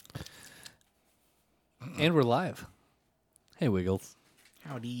And we're live. Hey, Wiggles.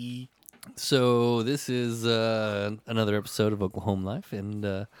 Howdy. So this is another episode of Oklahoma Life,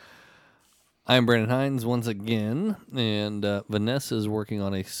 and I'm Brandon Hines once again, and Vanessa is working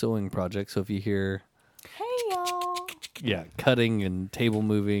on a sewing project, so if you hear... Hey, y'all. Yeah, cutting and table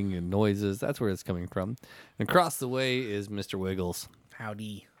moving and noises, that's where it's coming from. And across the way is Mr. Wiggles.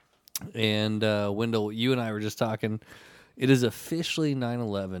 Howdy. And Windle, you and I were just talking. It is officially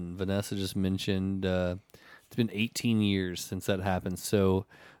 9/11. Vanessa just mentioned it's been 18 years since that happened. So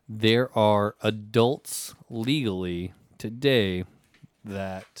there are adults legally today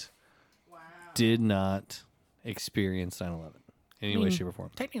that did not experience 9/11 in any way, shape, or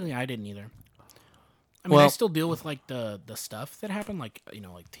form. Technically, I didn't either. I mean, I still deal with like the stuff that happened, like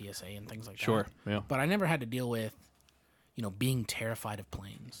like TSA and things like that. Sure, yeah. But I never had to deal with, being terrified of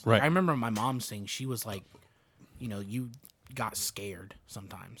planes. Right. Like, I remember my mom saying she was like, you got scared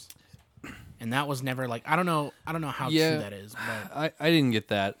sometimes, and that was never like I don't know how true that is. But I didn't get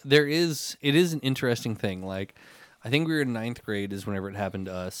that. It is an interesting thing. Like, I think we were in 9th grade is whenever it happened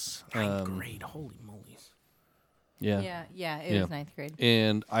to us. 9th grade, holy mollies! Yeah. Yeah, it was 9th grade.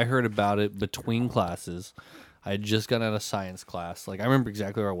 And I heard about it between classes. I had just gotten out of science class. Like, I remember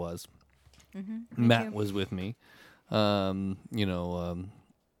exactly where I was. Mm-hmm, Matt was with me.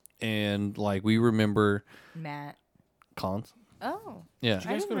 And like we remember Matt. Collins. Oh. Yeah. Did you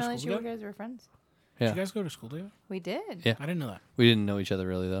I guys didn't go to realize school you together? guys were friends. Yeah. Did you guys go to school together? We did. Yeah. I didn't know that. We didn't know each other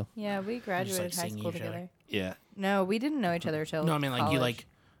really though. Yeah, we graduated high seeing school each other. together. Yeah. No, we didn't know each other till No, I mean like college.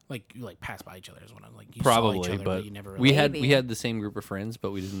 you passed by each other is what I'm like. You Probably, saw each other, but you never really. we Maybe. had the same group of friends,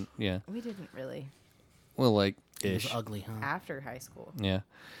 but we didn't. Yeah. We didn't really. Well, like It was ish. ugly, huh? After high school. Yeah.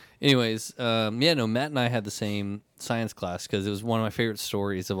 Anyways, Matt and I had the same science class because it was one of my favorite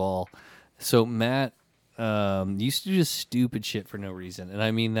stories of all. So Matt used to do just stupid shit for no reason, and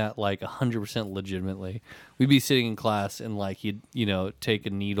I mean that like 100% legitimately. We'd be sitting in class and like he'd take a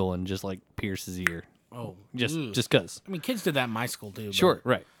needle and just like pierce his ear, Oh, just cause. I mean, kids did that in my school too. but- Sure,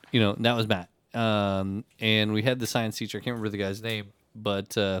 right. That was Matt. And we had the science teacher. I can't remember the guy's name,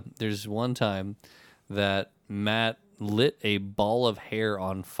 but there's one time that Matt lit a ball of hair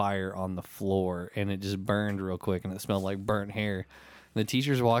on fire on the floor, and it just burned real quick, and it smelled like burnt hair. And the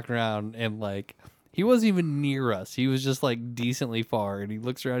teacher's walking around, and like he wasn't even near us. He was just like decently far, and he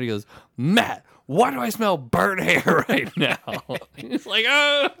looks around. And he goes, "Matt, why do I smell burnt hair right now?" He's like,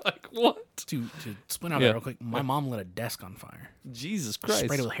 "Oh, like what?" To spin out Yeah. that real quick, my mom lit a desk on fire. Jesus Christ!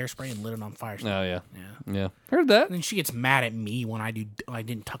 Sprayed it with hairspray and lit it on fire. Oh yeah, Yeah. yeah. Heard that. And then she gets mad at me when I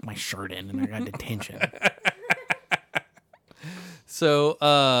didn't tuck my shirt in and I got detention. So,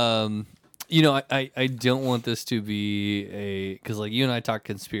 I don't want this to be because like you and I talked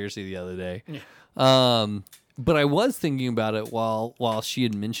conspiracy the other day. Yeah. But I was thinking about it while she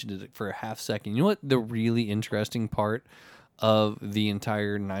had mentioned it for a half second. You know what? The really interesting part of the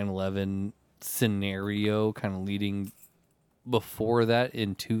entire 9/11 scenario kind of leading before that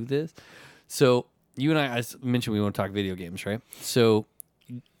into this. So you and I mentioned we want to talk video games, right? So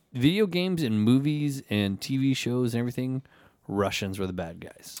video games and movies and TV shows and everything, Russians were the bad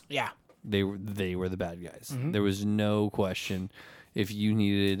guys. Yeah. They were the bad guys. Mm-hmm. There was no question. If you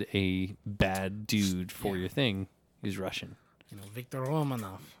needed a bad dude for your thing, he's Russian. Viktor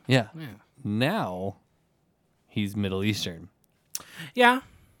Romanov. Yeah. Yeah. Now he's Middle Eastern. Yeah.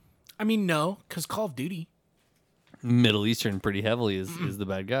 I mean, no, because Call of Duty. Middle Eastern pretty heavily is the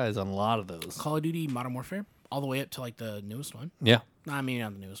bad guys on a lot of those. Call of Duty Modern Warfare. All the way up to like the newest one. Yeah. No, I mean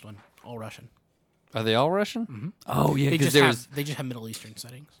not the newest one. All Russian. Are they all Russian? Mm-hmm. Oh yeah, They because just have Middle Eastern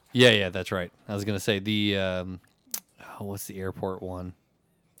settings. Yeah, that's right. I was gonna say the what's the airport one?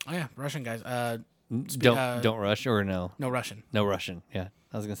 Oh yeah, Russian guys. Don't rush or no Russian. no Russian. Yeah,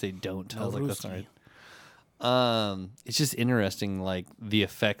 I was gonna say don't. I was like that's not Ruski. right. It's just interesting, like the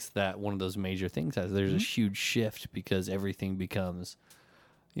effects that one of those major things has. There's a huge shift because everything becomes,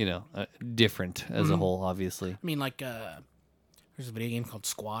 different as a whole. Obviously. I mean, like, there's a video game called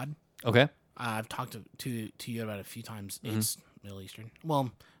Squad. Okay. I've talked to you about it a few times. It's Middle Eastern.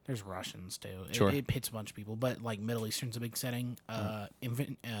 Well, there's Russians too. Sure. It pits a bunch of people, but like Middle Eastern's a big setting.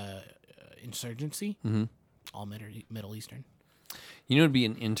 Insurgency, all Middle Eastern. It'd be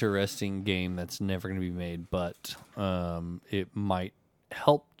an interesting game that's never going to be made, but it might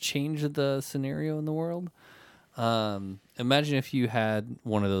help change the scenario in the world. Imagine if you had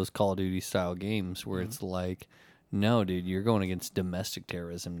one of those Call of Duty style games where it's like, no, dude, you're going against domestic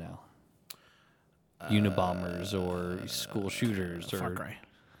terrorism now. Unabombers or school shooters or Far Cry.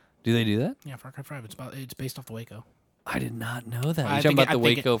 Do they do that? Yeah, Far Cry 5. It's based off the Waco. I did not know that. I You're talking think about it- the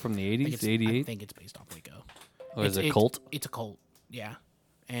I think Waco from the I think 80s, it's- I 88? think it's based off Waco. Or is it a cult? It's a cult, yeah.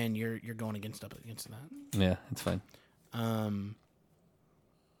 and you're going against that. Yeah, it's fine.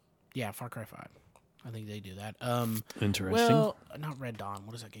 Yeah, Far Cry 5. I think they do that. Interesting. Well, not Red Dawn.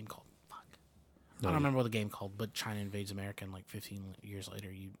 What is that game called? Fuck. No I don't idea. remember what the game called, but China invades America, and like 15 years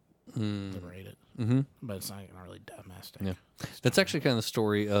later, you liberate it. Mm-hmm. But it's not really domestic. Yeah, that's actually kind of the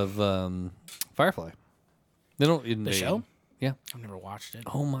story of Firefly. They don't invade. The show? Yeah. I've never watched it.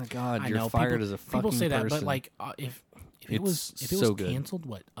 Oh my God, I you're know fired people, as a fucking people say that, person. but like if it was so good. canceled,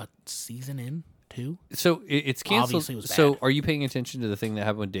 what, a season in 2? So it's canceled. Obviously it was So bad. are you paying attention to the thing that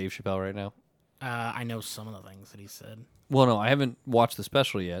happened with Dave Chappelle right now? I know some of the things that he said. Well, no, I haven't watched the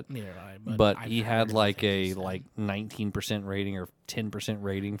special yet. Neither have I. But I've he heard had like everything he a said. 19% rating or 10%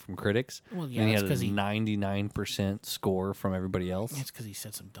 rating from critics. Well, yeah, and he that's had a 'cause he- 99% score from everybody else. It's because he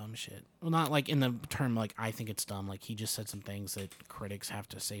said some dumb shit. Well, not like in the term like I think it's dumb. Like he just said some things that critics have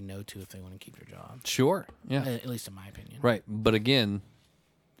to say no to if they want to keep their job. Sure. Yeah. At least in my opinion. Right. But again,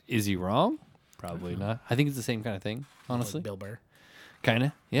 is he wrong? Probably not. I think it's the same kind of thing, honestly. Like Bill Burr. Kind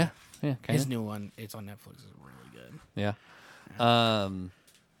of. Yeah. Yeah. Kind His of. new one, it's on Netflix, is really good. Yeah.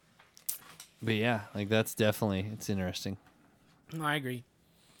 But yeah, like that's definitely, it's interesting. No, I agree.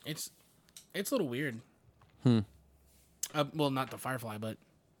 It's a little weird. Well, not the Firefly, but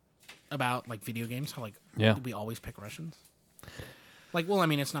about like video games. How like Yeah. we always pick Russians. Like, well, I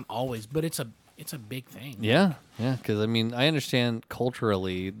mean, it's not always, but it's a big thing. Yeah. Yeah. Because I mean, I understand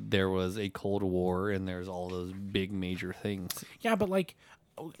culturally there was a Cold War and there's all those big major things. Yeah, but like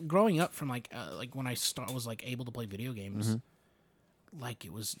growing up from like when I was like able to play video games, like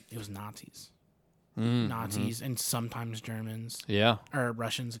it was Nazis, Nazis, and sometimes Germans Yeah. or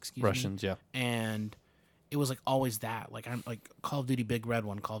Russians, excuse me. Russians. Yeah. And it was like always that. Like I'm like Call of Duty Big Red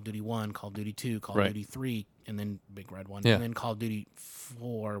 1, Call of Duty 1, Call of Duty 2, Call Right. of Duty 3, and then Big Red 1, Yeah. and then Call of Duty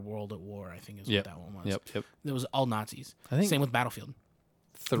 4 World at War, I think is Yep. what that one was. Yep. Yep. It was all Nazis. I think- Same with Battlefield.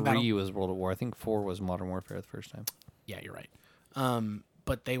 3 was World at War. I think 4 was Modern Warfare the first time. Yeah, you're right.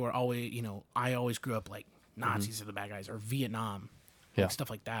 But they were always, I always grew up like Nazis are the bad guys or Vietnam, Yeah. like stuff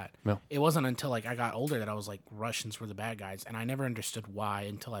like that. Yeah. It wasn't until like I got older that I was like Russians were the bad guys, and I never understood why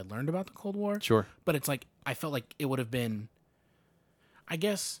until I learned about the Cold War. Sure. But it's like I felt like it would have been, I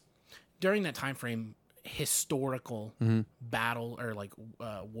guess, during that time frame, historical battle or like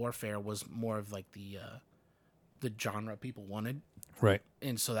warfare was more of like the genre people wanted, Right.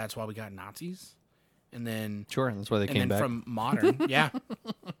 and so that's why we got Nazis, and then Sure. And that's why they and came then back. from modern, yeah,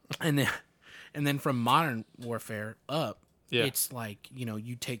 and then from modern warfare up, Yeah. it's like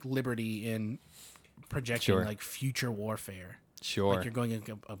you take liberty in projecting Sure. like future warfare. Sure. Like you're going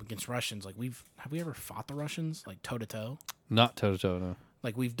up against Russians. Like have we ever fought the Russians like toe to toe? Not toe to toe, no.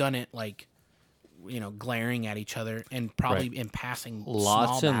 Like we've done it like glaring at each other and probably Right. in passing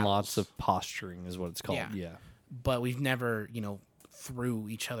Lots small and lots battles. of posturing is what it's called. Yeah. Yeah. But we've never through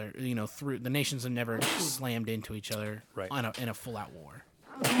each other. Through the nations have never slammed into each other Right. in a full out war.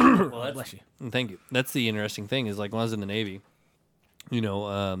 Well, Bless you. Thank you. That's the interesting thing is like when I was in the Navy,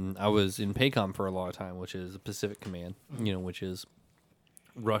 I was in PACOM for a long time, which is the Pacific Command, which is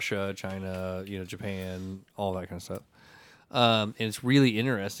Russia, China, Japan, all that kind of stuff. And it's really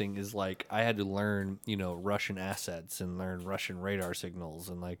interesting is like I had to learn, Russian assets and learn Russian radar signals.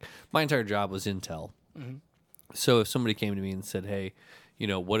 And like my entire job was intel. So if somebody came to me and said, hey,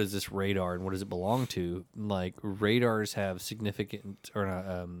 what is this radar and what does it belong to? Like radars have significant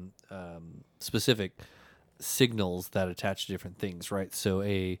or specific signals that attach to different things, right? So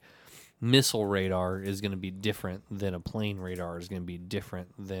a missile radar is going to be different than a plane radar is going to be different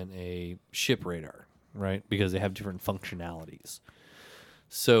than a ship radar, right? Because they have different functionalities.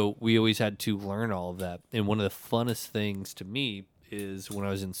 So we always had to learn all of that. And one of the funnest things to me is when I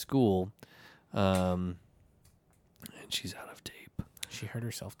was in school, and she's out of tape. She hurt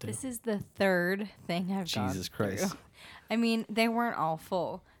herself too. This is the third thing I've gone Jesus Christ. through. I mean, they weren't all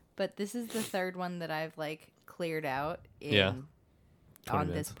full, but this is the third one that I've like cleared out on 20 this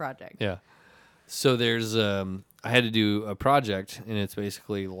minutes. project. Yeah. So there's I had to do a project, and it's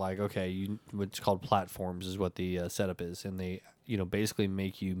basically like, okay, what's called platforms is what the setup is, and they basically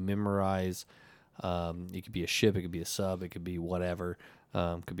make you memorize. It could be a ship, it could be a sub, it could be whatever,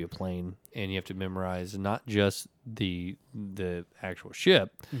 could be a plane, and you have to memorize not just the actual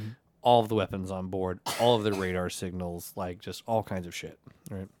ship, all of the weapons on board, all of the radar signals, like just all kinds of shit,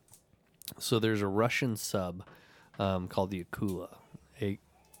 right? So there's a Russian sub called the Akula.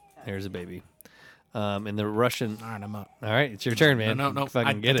 There's a baby. And the Russian. All right, I'm up. All right, it's your turn, man. No. Fucking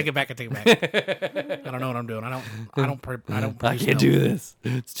I get take it back. I take it back. I don't know what I'm doing. I don't. I produce can't no- do this.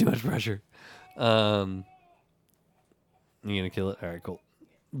 It's too much pressure. You gonna kill it? All right, cool.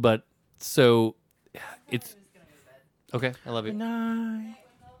 But so it's okay. I love you. Night.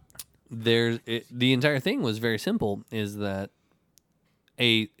 the entire thing was very simple. Is that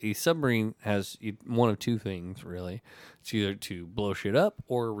a submarine has one of two things really. It's either to blow shit up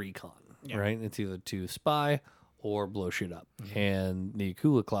or recon, right? It's either to spy or blow shit up. And the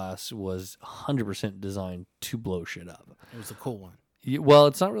Akula class was 100% designed to blow shit up. It was a cool one. Well,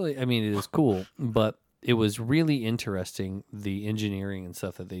 it's not really. I mean, it is cool, but it was really interesting the engineering and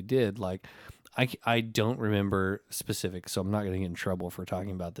stuff that they did. Like, I don't remember specifics, so I'm not going to get in trouble for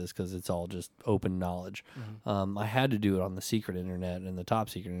talking about this because it's all just open knowledge. I had to do it on the secret internet and the top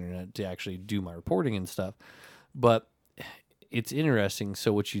secret internet to actually do my reporting and stuff. But it's interesting.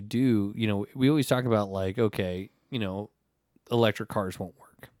 So what you do, we always talk about like, okay, electric cars won't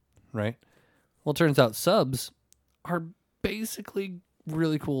work, right? Well, it turns out subs are basically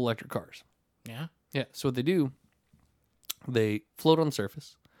really cool electric cars. Yeah. Yeah. So what they do, they float on the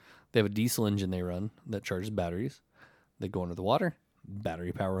surface. They have a diesel engine they run that charges batteries. They go under the water,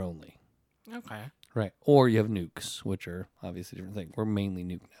 battery power only. Okay. Right. Or you have nukes, which are obviously a different thing. We're mainly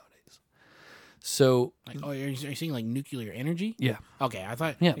nuke nowadays. So, are you saying like nuclear energy? Yeah. Okay, I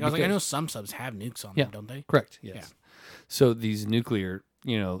thought. Yeah, I was like, I know some subs have nukes on them, don't they? Correct. Yes. Yeah. So these nuclear,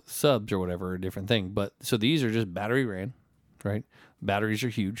 subs or whatever are a different thing. But so these are just battery ran, right? Batteries are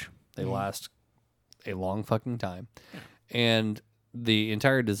huge. They last a long fucking time. Yeah. And the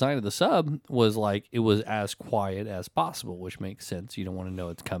entire design of the sub was like, it was as quiet as possible, which makes sense. You don't want to know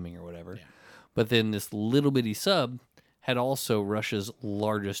it's coming or whatever. Yeah. But then this little bitty sub had also Russia's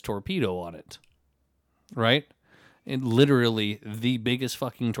largest torpedo on it, right? And literally the biggest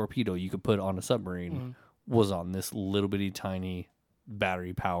fucking torpedo you could put on a submarine was on this little bitty tiny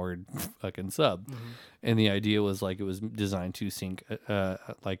battery powered fucking sub. And the idea was like, it was designed to sink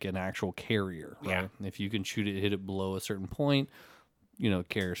like an actual carrier, right? Yeah. If you can hit it below a certain point,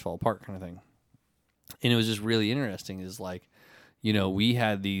 carriers fall apart kind of thing. And it was just really interesting is like, we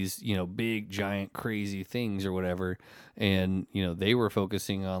had these, big, giant, crazy things or whatever. And, they were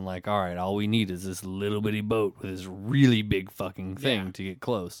focusing on like, all right, all we need is this little bitty boat with this really big fucking thing to get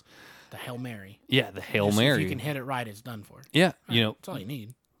close. The Hail Mary. Yeah, the Hail Mary. If you can hit it right, it's done for. Yeah, that's all you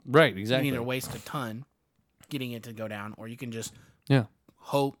need. Right, exactly. You can either waste a ton getting it to go down, or you can just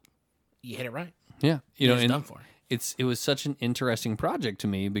hope you hit it right. Yeah, it's done for. It was such an interesting project to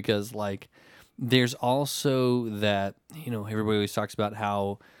me because like there's also that everybody always talks about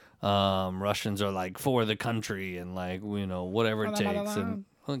how Russians are like for the country and like whatever it takes and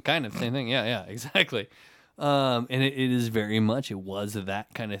kind of same thing. Yeah, exactly. And it is very much it was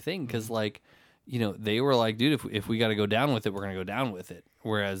that kind of thing because like they were like, dude, if we got to go down with it, we're gonna go down with it.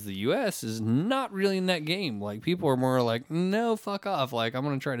 Whereas the U.S. is not really in that game. Like people are more like, no, fuck off. Like I'm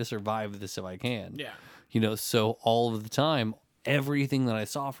gonna try to survive this if I can. Yeah. So all of the time, everything that I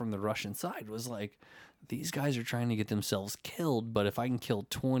saw from the Russian side was like, these guys are trying to get themselves killed, but if I can kill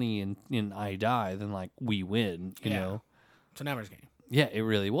 20 and I die, then like we win, you know? It's a numbers game. Yeah, it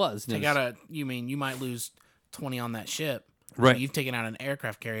really was. You might lose 20 on that ship. Right. So you've taken out an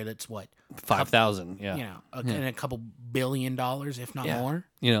aircraft carrier that's what? 5,000, yeah. And a couple $1 billion, if not more.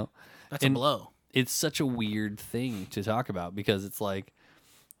 That's a blow. It's such a weird thing to talk about because it's like,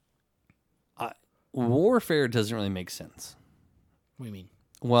 warfare doesn't really make sense. What do you mean?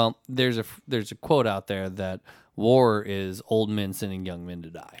 Well, there's a quote out there that war is old men sending young men to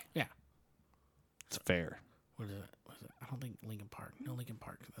die. Yeah. It's fair. What is it? I don't think Linkin Park. No, Linkin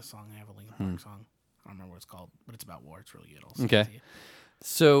Park. The song, I have a Linkin Park song. I don't remember what it's called, but it's about war. It's really good. Okay.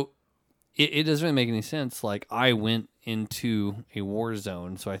 So it doesn't really make any sense. Like I went into a war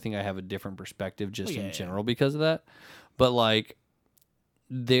zone, so I think I have a different perspective just in general because of that. But like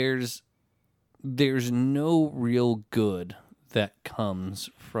there's no real good that comes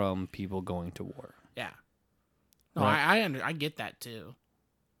from people going to war. Yeah. No, right? I get that too.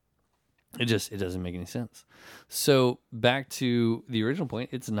 It doesn't make any sense. So back to the original point,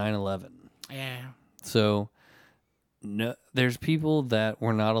 it's 9/11. Yeah. So no, there's people that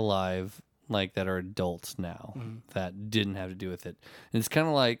were not alive, like that are adults now that didn't have to do with it. And it's kind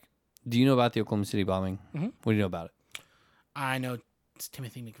of like, do you know about the Oklahoma City bombing? Mm-hmm. What do you know about it? I know it's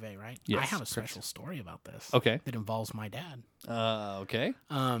Timothy McVeigh, right? Yes, I have a special story about this. Okay. That involves my dad. Okay.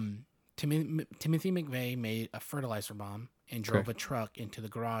 Timothy McVeigh made a fertilizer bomb and drove a truck into the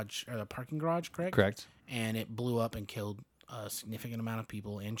garage or the parking garage, correct? Correct. And it blew up and killed a significant amount of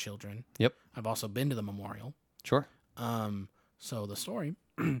people and children. Yep. I've also been to the memorial. Sure. So the story,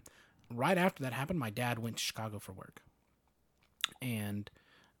 right after that happened, my dad went to Chicago for work. And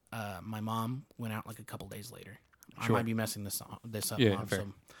my mom went out like a couple days later. Sure. I might be messing this up, yeah, Mom. Fair.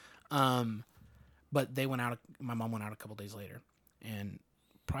 So, but they went out. My mom went out a couple days later, and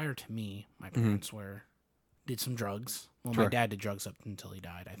prior to me, my parents were did some drugs. Well, Sure. my dad did drugs up until he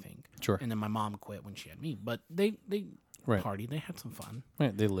died, I think. Sure. And then my mom quit when she had me. But they Right. partied. They had some fun.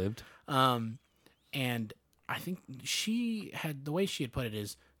 Right. They lived. And I think she had, the way she had put it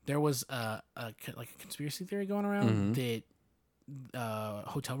is, there was a conspiracy theory going around that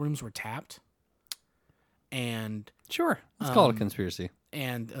hotel rooms were tapped. And Sure. Let's call it a conspiracy.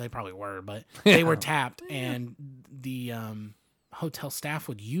 and they probably were, but they were tapped, and the hotel staff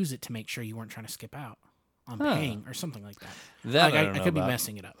would use it to make sure you weren't trying to skip out on paying or something like that. That Like, I don't know could be about.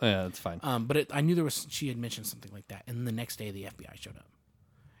 messing it up. Yeah, that's fine. But I knew she had mentioned something like that, and the next day the FBI showed up,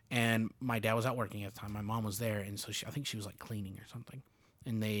 and my dad was out working at the time. My mom was there, and so I think she was like cleaning or something,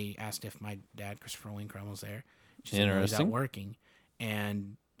 and they asked if my dad, Christopher Winkrum, was there. She said, no, he's out Interesting. working,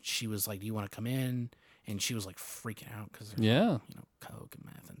 and she was like, "Do you want to come in?" And she was like freaking out because there's Yeah. coke and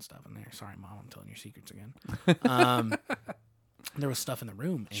meth and stuff in there. Sorry, Mom, I'm telling your secrets again. There was stuff in the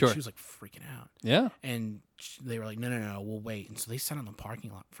room, and Sure. she was like freaking out. Yeah. And they were like, no, we'll wait. And so they sat on the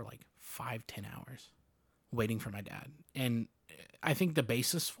parking lot for like 5-10 hours waiting for my dad. And I think the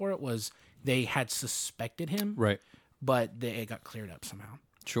basis for it was they had suspected him, Right. but it got cleared up somehow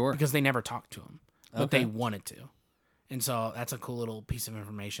Sure. because they never talked to him, but Okay. they wanted to. And so that's a cool little piece of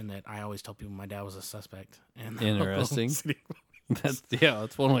information that I always tell people my dad was a suspect. And Interesting.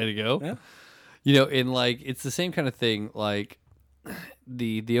 That's one way to go. Yeah. And like it's the same kind of thing. Like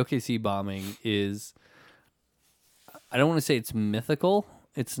the OKC bombing is, I don't want to say it's mythical.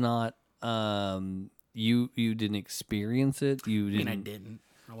 It's not. You didn't experience it. You I didn't. mean, I didn't.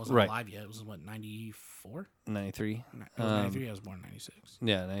 I wasn't Right. alive yet. It was, what, 94? 93. It was 93. I was born in 96.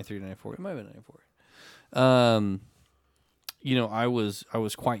 Yeah, 93, 94. It might have been 94. I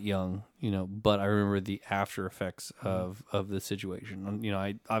was quite young, but I remember the after effects of the situation.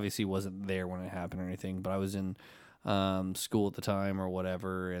 I obviously wasn't there when it happened or anything, but I was in school at the time or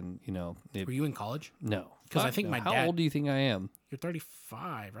whatever, and Were you in college? no, 'Cause I Fuck think no. my How dad- old do you think I am? You're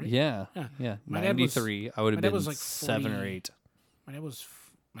 35, right? Yeah, Yeah. yeah. My dad was- 93. I would have my dad been was like 7 or 40 8. My dad was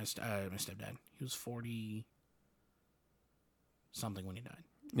my stepdad. He was 40 something when he died.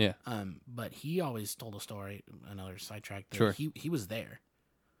 Yeah, But he always told a story, another sidetrack. That Sure. He was there,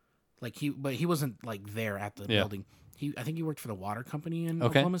 but he wasn't like there at the Yeah. building. I think he worked for the water company in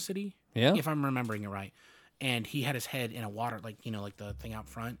Okay. Oklahoma City, yeah. if I'm remembering it right. And he had his head in a water, like the thing out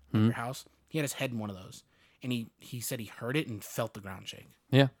front Mm-hmm. of your house. He had his head in one of those, and he said he heard it and felt the ground shake.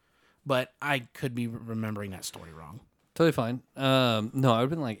 Yeah. But I could be remembering that story wrong. Totally fine. No, I would have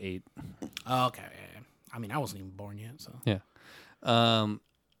been like 8. Oh, okay. Yeah. I mean, I wasn't even born yet, so. Yeah.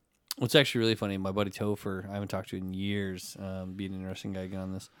 What's actually really funny, my buddy Topher, I haven't talked to in years, be an interesting guy again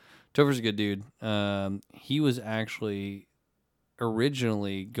on this. Topher's a good dude. He was actually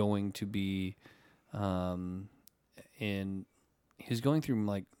originally going to be he was going through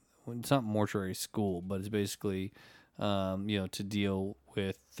like, it's not mortuary school, but it's basically, to deal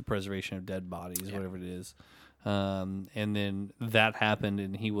with the preservation of dead bodies, whatever it is. And then that happened,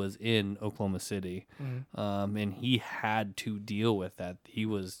 and he was in Oklahoma City, and he had to deal with that. He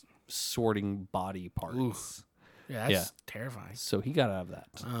was sorting body parts. Oof. Yeah, that's terrifying. So he got out of that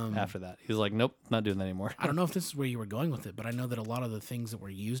after that. He was like, nope, not doing that anymore. I don't know if this is where you were going with it, but I know that a lot of the things that were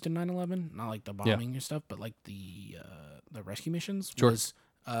used in 9/11, not like the bombing and stuff, but like the rescue missions, was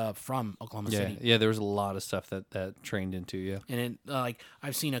from Oklahoma City. Yeah, there was a lot of stuff that trained into, And it, like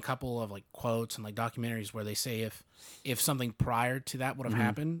I've seen a couple of like quotes and like documentaries where they say if something prior to that would have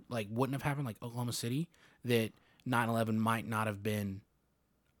happened, like wouldn't have happened, like Oklahoma City, that 9/11 might not have been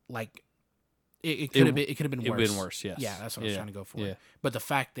like it could have been worse. It would have been worse, yes. Yeah, that's what I was trying to go for. Yeah. But the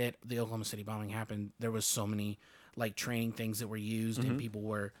fact that the Oklahoma City bombing happened, there was so many like training things that were used, and people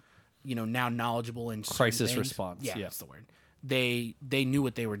were, now knowledgeable in certain Crisis things. response, yeah. That's the word. They knew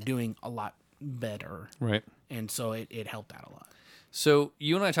what they were doing a lot better, Right. and so it helped out a lot. So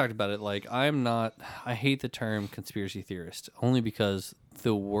you and I talked about it. Like, I hate the term conspiracy theorist only because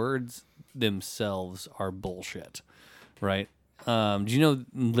the words themselves are bullshit, right? Do you know,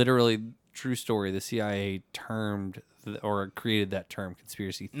 literally, true story, the CIA termed or created that term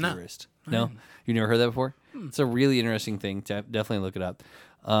conspiracy theorist? No? You never heard that before? It's a really interesting thing. Definitely look it up.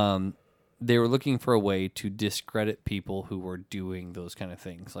 They were looking for a way to discredit people who were doing those kind of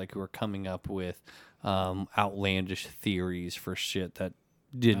things, like who were coming up with outlandish theories for shit that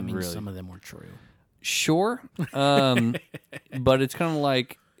didn't really. Some of them were true. Sure, but it's kind of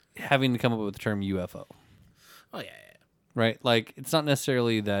like having to come up with the term UFO, Oh yeah. right? Like, it's not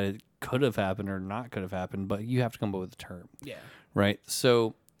necessarily that it could have happened or not could have happened, but you have to come up with a term, Yeah. right?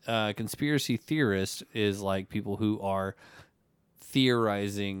 So, conspiracy theorist is like people who are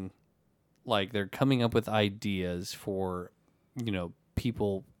theorizing, like they're coming up with ideas for,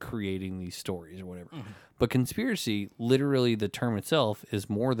 people creating these stories or whatever. But conspiracy, literally the term itself, is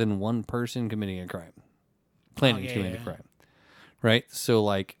more than one person committing a crime, planning to commit a crime, right? So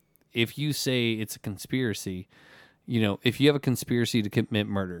like if you say it's a conspiracy, if you have a conspiracy to commit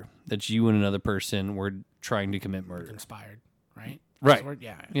murder, that's you and another person were trying to commit murder. Conspired, right? Right.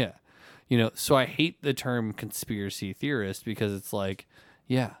 Yeah. So I hate the term conspiracy theorist because it's like,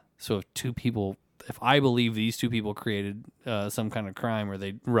 so if I believe these two people created some kind of crime or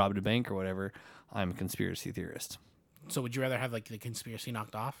they robbed a bank or whatever, I'm a conspiracy theorist. So would you rather have like the conspiracy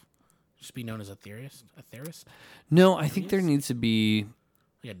knocked off? Just be known as a theorist? No, I think there needs to be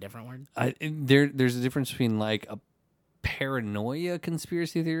like a different word. There's a difference between like a paranoia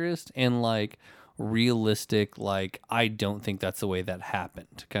conspiracy theorist and like realistic, like I don't think that's the way that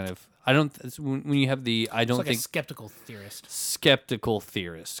happened. Kind of, I don't. When you have the I don't like think a skeptical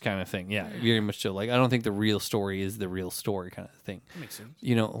theorist kind of thing. Yeah, very much so. Like I don't think the real story is the real story kind of thing. That makes sense.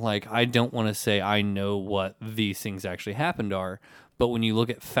 Like I don't want to say I know what these things actually happened are, but when you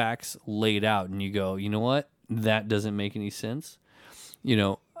look at facts laid out and you go, you know what, that doesn't make any sense.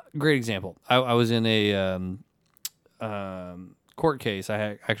 Great example. I was in a court case.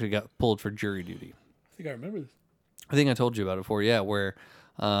 I actually got pulled for jury duty. I think I remember this. I think I told you about it before. Yeah, where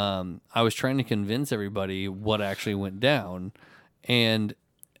I was trying to convince everybody what actually went down, and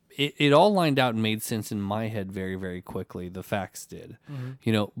it all lined out and made sense in my head very, very quickly. The facts did,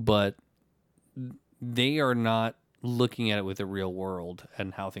 but they are not looking at it with the real world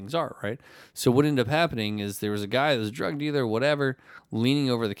and how things are, right? So what ended up happening is there was a guy that was a drug dealer, whatever, leaning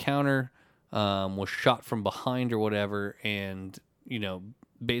over the counter, was shot from behind or whatever, and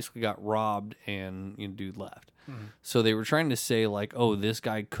basically got robbed, and dude left. So they were trying to say like, oh, this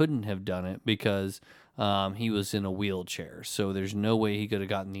guy couldn't have done it because he was in a wheelchair, so there's no way he could have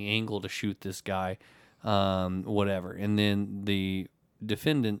gotten the angle to shoot this guy, whatever. And then the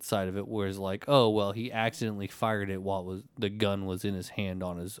defendant side of it was like, oh well, he accidentally fired it while the gun was in his hand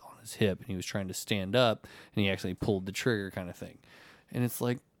on his hip, and he was trying to stand up, and he actually pulled the trigger, kind of thing. And it's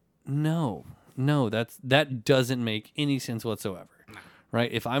like, no, that doesn't make any sense whatsoever. Right?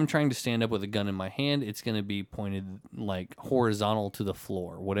 If I'm trying to stand up with a gun in my hand, it's going to be pointed like horizontal to the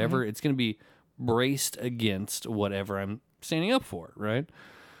floor, whatever. It's going to be braced against whatever I'm standing up for, right?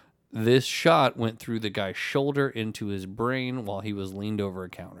 This shot went through the guy's shoulder into his brain while he was leaned over a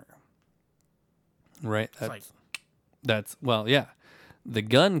counter. Right? That's well, yeah. The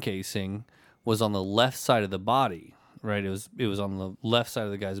gun casing was on the left side of the body, right? It was on the left side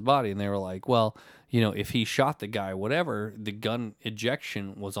of the guy's body, and they were like, well, if he shot the guy, whatever, the gun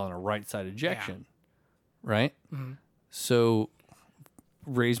ejection was on a right side ejection, right? Mm-hmm. So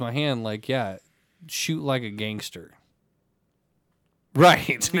raise my hand like, shoot like a gangster.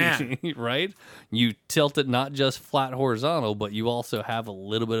 Right. Right? You tilt it not just flat horizontal, but you also have a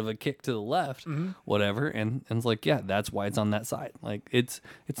little bit of a kick to the left, whatever. And it's like, that's why it's on that side. Like it's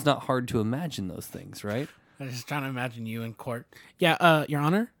not hard to imagine those things, right? I was just trying to imagine you in court. Yeah, Your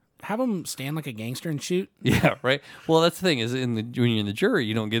Honor, have him stand like a gangster and shoot. Yeah, right. Well, that's the thing is when you're in the jury,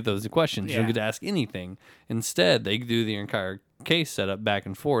 you don't get those questions. You don't get to ask anything. Instead, they do the entire case setup back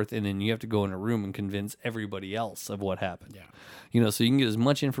and forth, and then you have to go in a room and convince everybody else of what happened. Yeah. So you can get as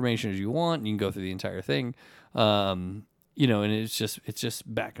much information as you want, and you can go through the entire thing. And it's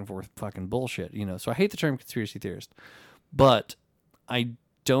just back and forth fucking bullshit. So I hate the term conspiracy theorist, but I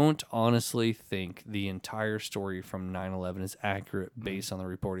don't honestly think the entire story from 9/11 is accurate based on the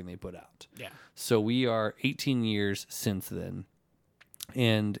reporting they put out. Yeah. So we are 18 years since then.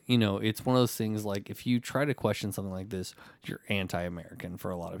 And, it's one of those things like if you try to question something like this, you're anti-American for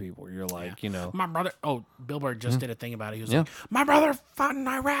a lot of people. You're like, my brother, Bill Burr just did a thing about it. He was like, my brother fought in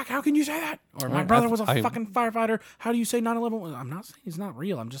Iraq. How can you say that? Or my brother was a fucking firefighter. How do you say 9/11? I'm not saying it's not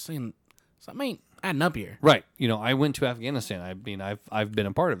real. I'm just saying something ain't adding up here. Right. I went to Afghanistan. I mean, I've been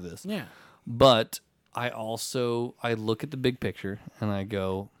a part of this. Yeah. But I look at the big picture and I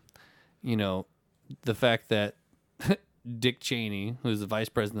go, the fact that Dick Cheney, who was the vice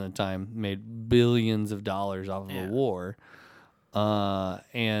president at the time, made billions of dollars off of a war.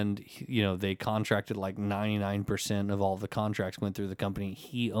 And, they contracted like 99% of all the contracts went through the company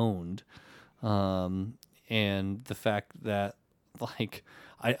he owned. And the fact that, like,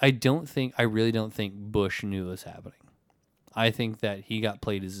 I really don't think Bush knew what was happening. I think that he got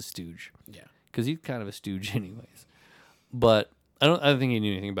played as a stooge. Yeah. Because he's kind of a stooge anyways. But I don't think he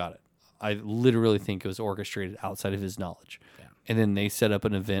knew anything about it. I literally think it was orchestrated outside of his knowledge. Yeah. And then they set up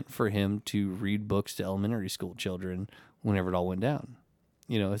an event for him to read books to elementary school children whenever it all went down.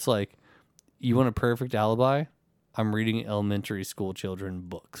 It's like, you want a perfect alibi? I'm reading elementary school children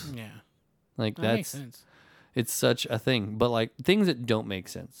books. Yeah. Like that makes sense. It's such a thing. But like things that don't make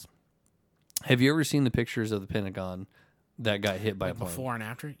sense. Have you ever seen the pictures of the Pentagon that got hit by a plane? Before and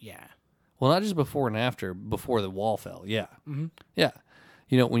after? Yeah. Well, not just before and after, before the wall fell. Yeah. Mm-hmm. Yeah.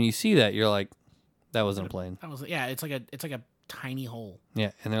 You know, when you see that, you're like, that wasn't a plane. That was it's like a tiny hole.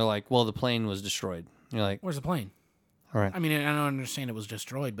 Yeah. And they're like, well, the plane was destroyed. You're like, Where's the plane? all right. I mean, I don't understand it was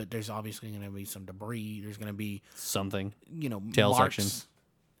destroyed, but there's obviously going to be some debris. There's going to be Something. tail marks sections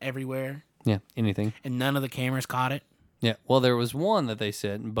everywhere. Yeah. Anything. And none of the cameras caught it. Yeah. Well, there was one that they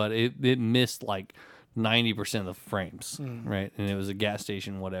said, but it missed like 90% of the frames, right? And it was a gas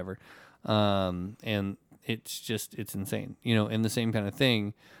station, whatever. And it's insane. And the same kind of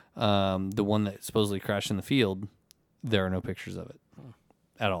thing, the one that supposedly crashed in the field, there are no pictures of it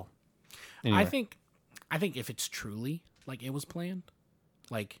at all. Anyway. I think if it's truly like it was planned,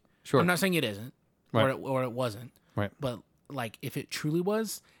 like Sure. I'm not saying it isn't, Right. or it wasn't, Right. but like if it truly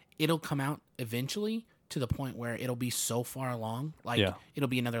was, it'll come out eventually to the point where it'll be so far along, like Yeah. it'll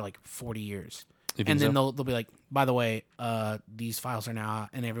be another like 40 years. You think And then so? they'll be like, by the way, these files are now out,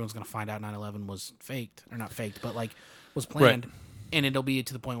 and everyone's gonna find out 9/11 was faked, or not faked, but like was planned, and it'll be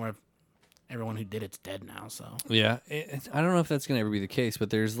to the point where everyone who did it's dead now. So Yeah. I don't know if that's going to ever be the case, but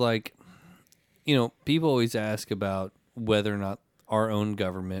there's like, people always ask about whether or not our own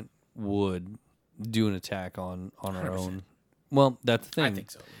government would do an attack on our 100%. own. Well, that's the thing. I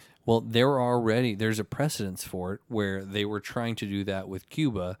think so. Well, there's a precedence for it where they were trying to do that with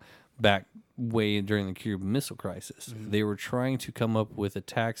Cuba back way during the Cuban Missile Crisis. Mm-hmm. They were trying to come up with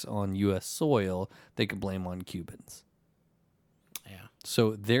attacks on U.S. soil they could blame on Cubans. Yeah.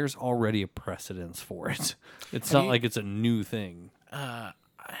 So there's already a precedence for it. It's Have not you- like it's a new thing.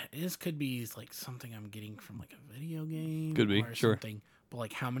 This could be like something I'm getting from like a video game. Could be, or sure. something. But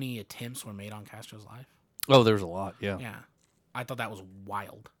like, how many attempts were made on Castro's life? Oh, there's a lot, yeah. Yeah, I thought that was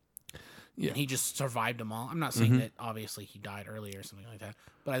wild. Yeah. And he just survived them all. I'm not saying that obviously he died early or something like that,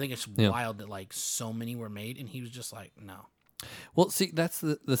 but I think it's Yeah. wild that like so many were made, and he was just like, no. Well, see, that's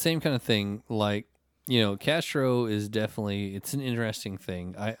the same kind of thing. Like, Castro is definitely, it's an interesting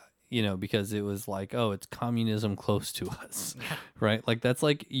thing. Because it was like, oh, it's communism close to us, right? Like, that's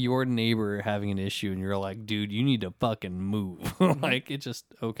like your neighbor having an issue, and you're like, dude, you need to fucking move. Like, it just,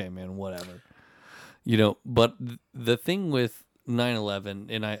 okay, man, whatever. But the thing with 9/11,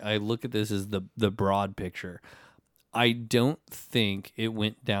 and I look at this as the broad picture, I don't think it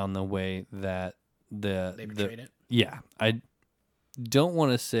went down the way that They portrayed it. Yeah, I don't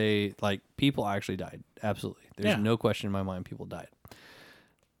want to say like people actually died. Absolutely, there's no question in my mind people died.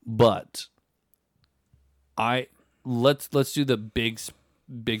 But let's do the big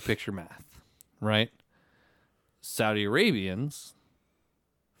picture math, right? Saudi Arabians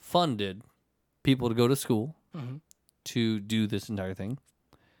funded people to go to school to do this entire thing.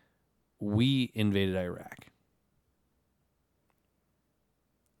 We invaded Iraq.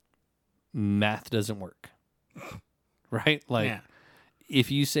 Math doesn't work. Right? Like,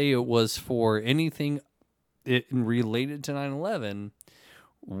 if you say it was for anything related to 9/11,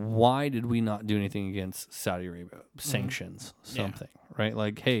 why did we not do anything against Saudi Arabia? Sanctions, something, right?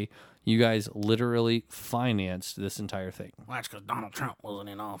 Like, hey, you guys literally financed this entire thing. Well, that's because Donald Trump wasn't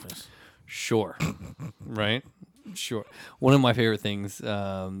in office. Sure. Right? Sure. One of my favorite things,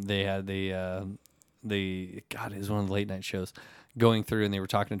 they had God, it was one of the late night shows going through, and they were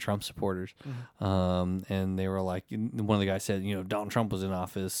talking to Trump supporters. And they were like, one of the guys said, Donald Trump was in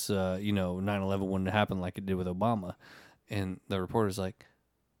office, 9/11 wouldn't have happened like it did with Obama. And the reporter's like,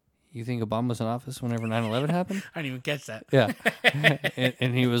 you think Obama was in office whenever 9/11 happened? I didn't even catch that. Yeah.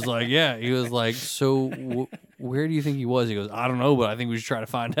 and he was like, yeah. He was like, so where do you think he was? He goes, I don't know, but I think we should try to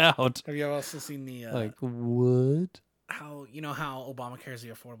find out. Have you also seen the Like, what? how Obamacare is the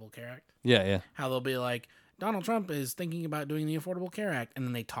Affordable Care Act? Yeah, yeah. How they'll be like, Donald Trump is thinking about doing the Affordable Care Act, and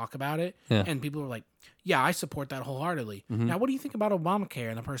then they talk about it, Yeah. and people are like, yeah, I support that wholeheartedly. Now, what do you think about Obamacare?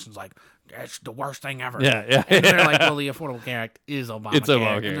 And the person's like, that's the worst thing ever. Yeah, yeah. And they're like, well, the Affordable Care Act is Obamacare. It's And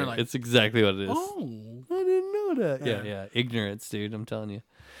Obamacare. they're like, It's exactly what it is. oh. I didn't know that. Yeah, Yeah. yeah. Ignorance, dude. I'm telling you.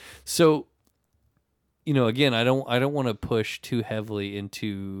 So, again, I don't want to push too heavily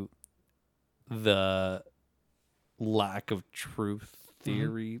into the lack of truth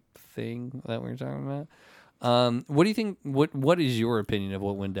theory thing that we were talking about. What do you think? What is your opinion of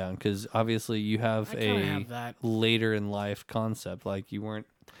what went down? Because obviously you have I kinda a have that. later in life concept. Like you weren't,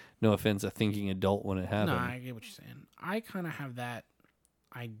 no offense, a thinking adult when it happened. No, I get what you're saying. I kind of have that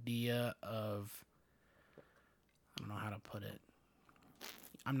idea of, I don't know how to put it.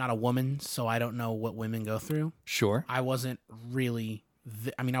 I'm not a woman, so I don't know what women go through. Sure. I wasn't really,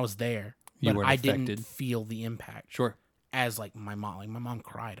 I was there, You but weren't I affected. didn't feel the impact Sure. as like my mom. Like my mom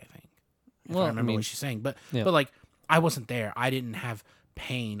cried, I think. if I remember what she's saying. But like, I wasn't there. I didn't have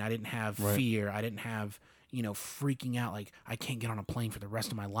pain. I didn't have fear. I didn't have, freaking out like I can't get on a plane for the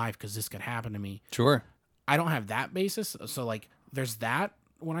rest of my life because this could happen to me. Sure. I don't have that basis. So like, there's that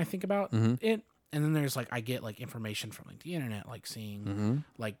when I think about it. And then there's like, I get like information from like the internet, like seeing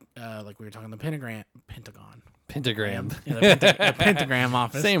like we were talking the pentagram. Yeah, the pentagram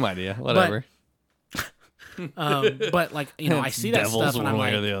office. Same idea. Whatever. But like, I see that stuff and I'm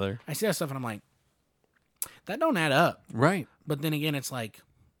like, the other. I see that stuff and I'm like, that don't add up. Right. But then again, it's like,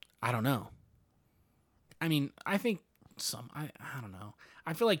 I don't know. I mean, I think I don't know.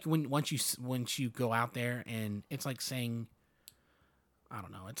 I feel like once you go out there and it's like saying, I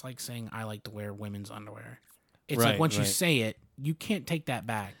don't know. It's like saying I like to wear women's underwear. It's like once you say it, you can't take that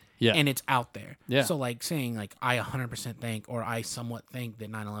back. Yeah. And it's out there. Yeah. So like saying like I 100% think or I somewhat think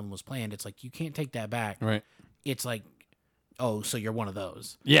that 9/11 was planned. It's like you can't take that back. Right. It's like, oh, so you're one of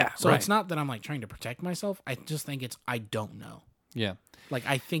those. Yeah. So it's not that I'm like trying to protect myself. I just think I don't know. Yeah. Like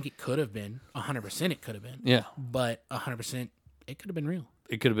I think it could have been 100%. It could have been. Yeah. But 100%, it could have been real.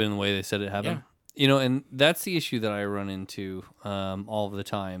 It could have been the way they said it happened. Yeah. And that's the issue that I run into all of the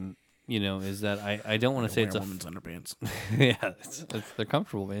time. Is that I don't want to say it's a woman's underpants. Yeah, they're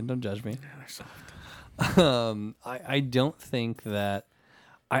comfortable, man. Don't judge me. Yeah, they're soft. I don't think that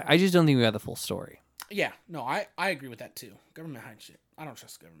I just don't think we got the full story. Yeah, no, I agree with that too. Government hides shit. I don't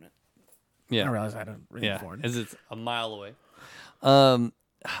trust the government. Yeah, I realize I don't really afford. As it's a mile away.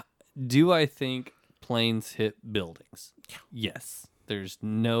 Do I think planes hit buildings? Yeah. Yes, there's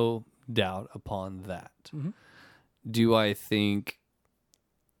no doubt upon that. Mm-hmm. Do I think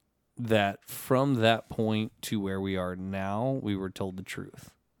that from that point to where we are now, we were told the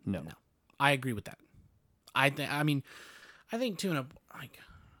truth? No. I agree with that. I think too,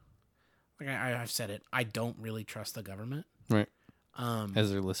 I've said it, I don't really trust the government. Right.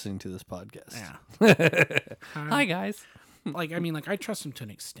 As they're listening to this podcast. Yeah. Hi, guys. I trust them to an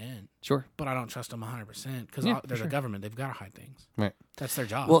extent. Sure. But I don't trust them 100% because they're the government. They've got to hide things. Right. That's their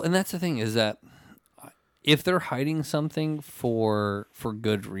job. Well, and that's the thing is that if they're hiding something for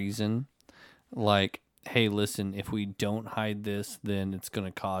good reason, like, hey, listen, if we don't hide this, then it's going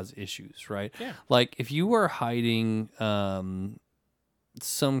to cause issues, right? Yeah. Like, if you were hiding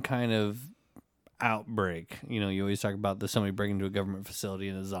some kind of outbreak, you always talk about somebody breaking into a government facility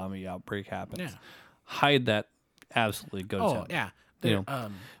and a zombie outbreak happens. Yeah. Hide that. Absolutely, go to town. Yeah.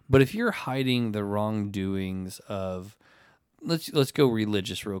 But if you're hiding the wrongdoings of, let's go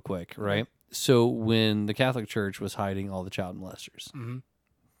religious real quick, right? So when the Catholic Church was hiding all the child molesters,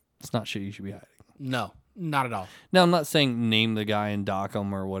 it's not shit you should be hiding. No, not at all. Now, I'm not saying name the guy and dock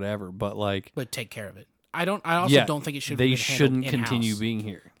him or whatever, but take care of it. I also don't think it should. They shouldn't continue being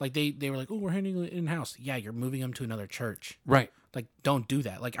here. Like they were like, oh, we're handling it in house. Yeah, you're moving them to another church. Right. Like, don't do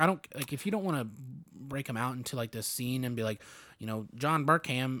that. Like, I don't like if you don't want to break them out into like this scene and be like, John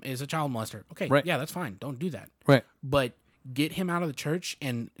Burkham is a child molester. Okay, right. Yeah, that's fine. Don't do that. Right. But get him out of the church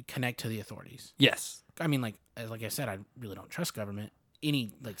and connect to the authorities. Yes. I mean, like I said, I really don't trust government,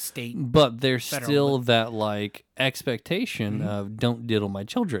 any like state. But there's federal, still that like expectation of don't diddle my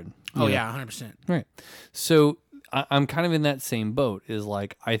children. Oh yeah, 100%. Right. So I'm kind of in that same boat. Is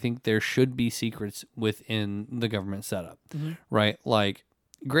like I think there should be secrets within the government setup, right? Like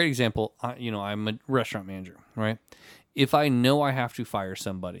great example. I'm a restaurant manager, right? If I know I have to fire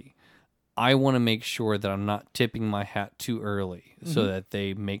somebody, I want to make sure that I'm not tipping my hat too early so that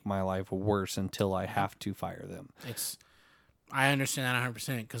they make my life worse until I have to fire them. I understand that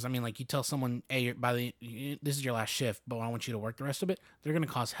 100% because like you tell someone, hey, this is your last shift, but I want you to work the rest of it. They're going to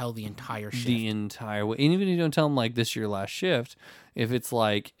cause hell the entire shift. The entire way. And even if you don't tell them like this is your last shift, if it's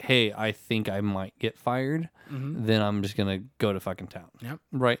like, hey, I think I might get fired, then I'm just going to go to fucking town. Yep.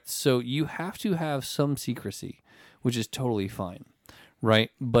 Right. So you have to have some secrecy, which is totally fine.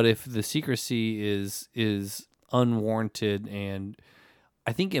 Right. But if the secrecy is unwarranted and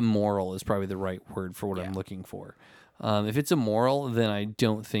I think immoral is probably the right word for what I'm looking for. If it's immoral, then I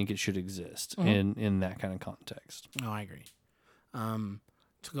don't think it should exist in that kind of context. No, I agree.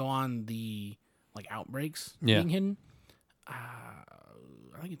 To go on the like outbreaks being hidden,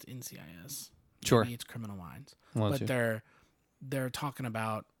 I think it's NCIS. Sure, maybe it's Criminal Minds, but they're talking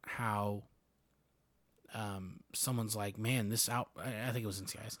about how someone's like, man, I think it was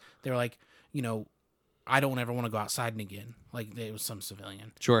NCIS. They were like, I don't ever want to go outside again. Like, it was some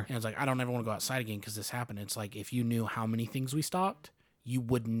civilian. Sure. And it's like, I don't ever want to go outside again because this happened. It's like, if you knew how many things we stopped, you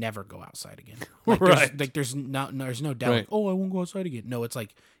would never go outside again. Like, right. There's no doubt. Right. Like, oh, I won't go outside again. No, it's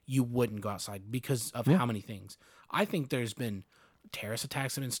like, you wouldn't go outside because of how many things. I think there's been terrorist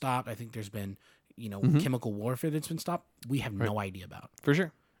attacks that have been stopped. I think there's been, chemical warfare that's been stopped. We have no idea about. For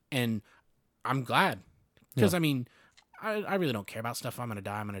sure. And I'm glad. Because, I mean, I really don't care about stuff. If I'm going to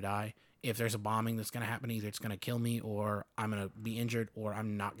die, I'm going to die. If there's a bombing that's going to happen, either it's going to kill me or I'm going to be injured or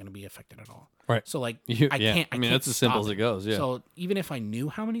I'm not going to be affected at all. Right. So, like, Yeah. I can't. I mean, that's as simple as it goes. Yeah. So, even if I knew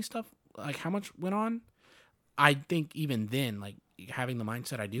how much went on, I think even then, like, having the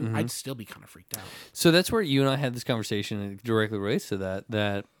mindset I do, I'd still be kind of freaked out. So that's where you and I had this conversation, and it directly relates to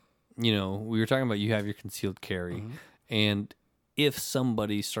that, you know, we were talking about you have your concealed carry, and if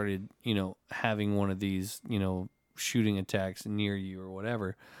somebody started, you know, having one of these, you know, shooting attacks near you or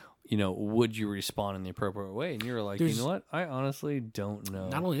whatever, you know, would you respond in the appropriate way? And you were like, you know what? I honestly don't know.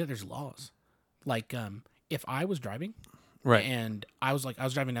 Not only that, there's laws. Like, if I was driving, right, and I was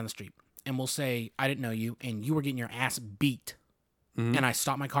driving down the street, and we'll say I didn't know you, and you were getting your ass beat, and I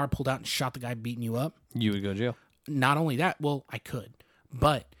stopped my car, pulled out, and shot the guy beating you up, you would go to jail. Not only that, well, I could,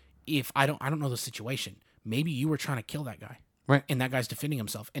 but if I don't know the situation. Maybe you were trying to kill that guy, right? And that guy's defending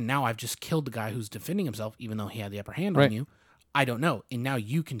himself, and now I've just killed the guy who's defending himself, even though he had the upper hand right. on you. I don't know, and now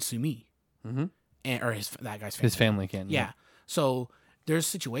you can sue me, or that guy's family. His family can, yeah. So there's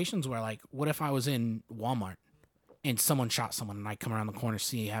situations where, like, what if I was in Walmart and someone shot someone, and I come around the corner,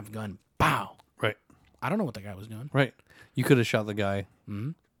 see you have a gun, bow. Right. I don't know what that guy was doing. Right. You could have shot the guy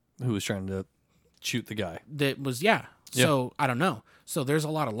who was trying to shoot the guy. That was, yeah. So I don't know. So there's a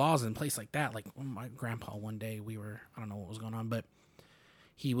lot of laws in place like that. Like my grandpa, one day I don't know what was going on, but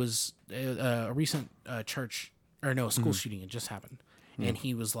he was a recent school shooting had just happened. And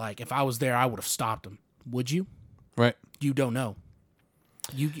he was like, if I was there, I would have stopped him. Would you? Right. You don't know.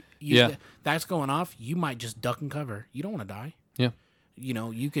 That's going off. You might just duck and cover. You don't want to die. Yeah. You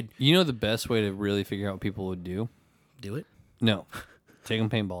know, you could. You know the best way to really figure out what people would do? Do it. No. Take them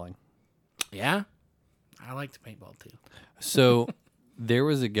paintballing. Yeah. I like to paintball too. So there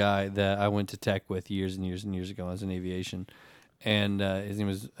was a guy that I went to tech with years and years and years ago. I was in aviation. And his name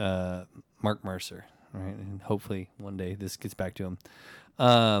was Mark Mercer. Right. And hopefully one day this gets back to him.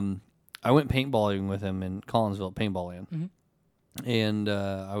 I went paintballing with him in Collinsville, paintball land. And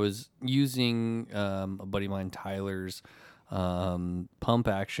I was using a buddy of mine, Tyler's pump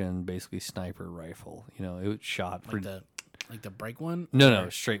action, basically sniper rifle. You know, it was shot for like the brake one. No,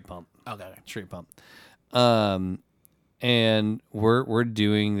 straight pump. Okay. Straight pump. And we're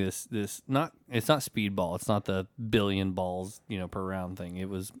doing this. It's not speedball. It's not the billion balls per round thing. It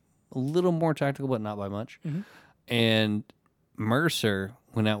was a little more tactical, but not by much. And Mercer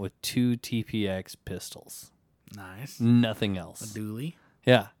went out with 2 TPX pistols. Nice. Nothing else. A dually.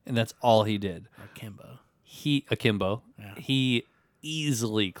 Yeah, and that's all he did. Akimbo. Yeah. He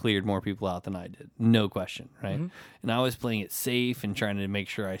easily cleared more people out than I did. No question, right? And I was playing it safe and trying to make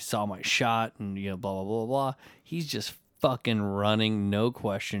sure I saw my shot and, blah, blah, blah, blah. He's just fucking running, no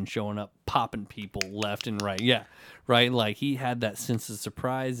question, showing up, popping people left and right. Yeah, right? Like, he had that sense of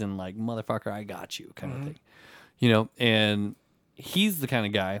surprise and, like, motherfucker, I got you kind of thing. And he's the kind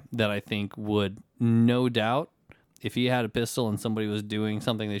of guy that I think would, no doubt, if he had a pistol and somebody was doing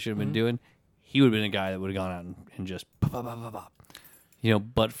something they should have been doing, he would have been a guy that would have gone out and just pop, pop, pop, pop, pop.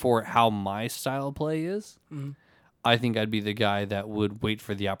 But for how my style of play is, I think I'd be the guy that would wait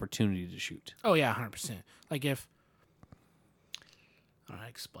for the opportunity to shoot. Oh, yeah, 100%. Like if... I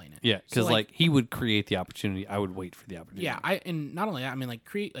explain it. Yeah, because so he would create the opportunity. I would wait for the opportunity. Yeah, and not only that, I mean,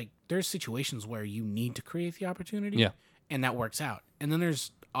 there's situations where you need to create the opportunity. Yeah. And that works out. And then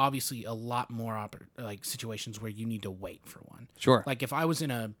there's obviously a lot more situations where you need to wait for one. Sure. Like if I was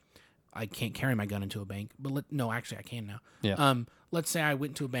I can't carry my gun into a bank, but actually I can now. Yeah. Let's say I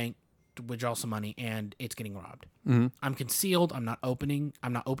went to a bank to withdraw some money and it's getting robbed. I'm concealed. I'm not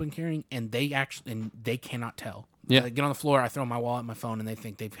open carrying, and they cannot tell. Yeah. I get on the floor. I throw my wallet, my phone, and they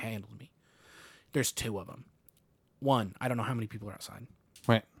think they've handled me. There's 2 of them. 1, I don't know how many people are outside.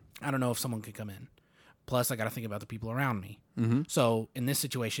 Right. I don't know if someone could come in. Plus, I got to think about the people around me. So in this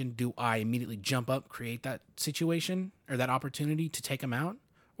situation, do I immediately jump up, create that situation or that opportunity to take them out?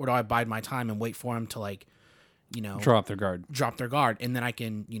 Or do I bide my time and wait for them to drop their guard, and then I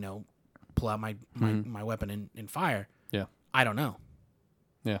can, pull out my weapon and fire? Yeah. I don't know.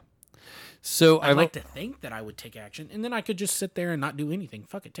 Yeah. So I'd like to think that I would take action, and then I could just sit there and not do anything.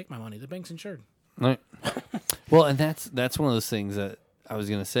 Fuck it, take my money. The bank's insured. Right. Well, and that's one of those things that I was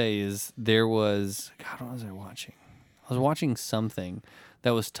going to say is there was, God, what was I watching? I was watching something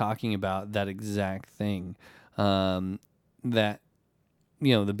that was talking about that exact thing, that,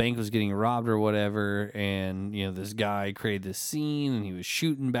 the bank was getting robbed or whatever, and, this guy created this scene, and he was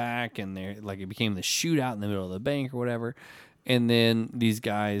shooting back, and it became the shootout in the middle of the bank or whatever, and then these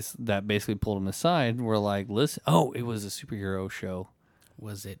guys that basically pulled him aside were like, listen, it was a superhero show.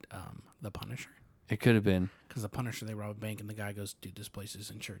 Was it The Punisher? It could have been. Because the Punisher, they rob a bank, and the guy goes, dude, this place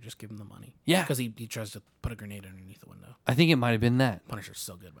is insured. Just give him the money. Yeah. Because he tries to put a grenade underneath the window. I think it might have been that. Punisher's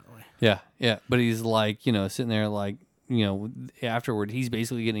so good, by the way. Yeah, yeah. But he's like, sitting there like, afterward, he's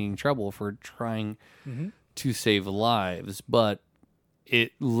basically getting in trouble for trying to save lives. But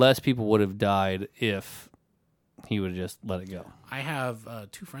less people would have died if he would have just let it go. I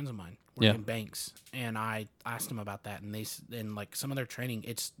have 2 friends of mine work in banks, and I asked them about that, and like some of their training,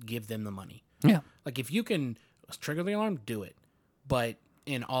 it's give them the money. Yeah. Like if you can trigger the alarm, do it. But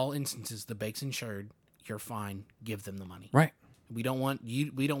in all instances, the bank's insured. You're fine. Give them the money. Right. We don't want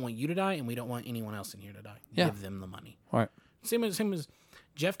you. We don't want you to die, and we don't want anyone else in here to die. Yeah. Give them the money. All right. Same as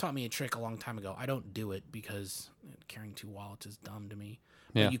Jeff taught me a trick a long time ago. I don't do it because carrying 2 wallets is dumb to me.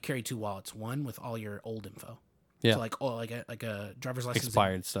 Yeah. But you carry 2 wallets. One with all your old info. Yeah. So like a driver's license.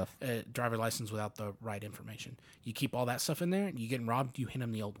 Expired stuff. Driver's license without the right information. You keep all that stuff in there. You get robbed. You hand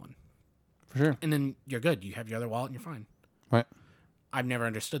them the old one. For sure. And then you're good. You have your other wallet and you're fine. Right. I've never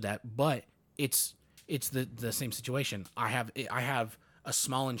understood that, but it's the same situation. I have a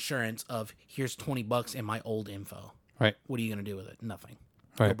small insurance of here's $20 and my old info. Right. What are you gonna do with it? Nothing.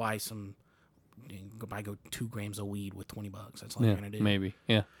 Right. Go buy 2 grams of weed with $20. That's all you're gonna do. Maybe.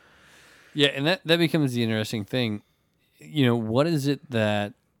 Yeah. Yeah, and that becomes the interesting thing. What is it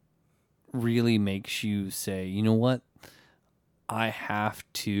that really makes you say, you know what? I have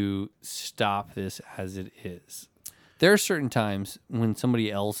to stop this as it is. There are certain times when somebody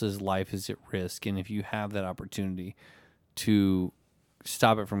else's life is at risk, and if you have that opportunity to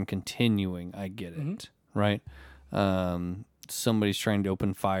stop it from continuing, I get it, right? Somebody's trying to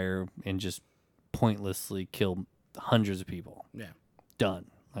open fire and just pointlessly kill hundreds of people. Yeah. Done.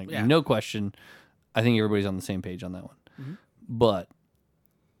 No question. I think everybody's on the same page on that one. Mm-hmm. But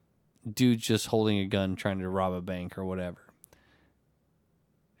dude just holding a gun trying to rob a bank or whatever,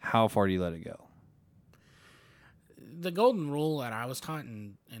 how far do you let it go? The golden rule that I was taught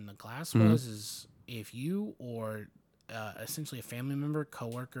in the class is if you or essentially a family member,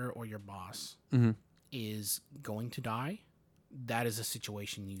 coworker, or your boss is going to die, that is a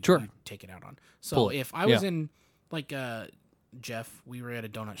situation you take it out on. So if I was in like Jeff, we were at a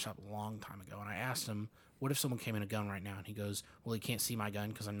donut shop a long time ago, and I asked him, what if someone came in a gun right now? And he goes, well, he can't see my gun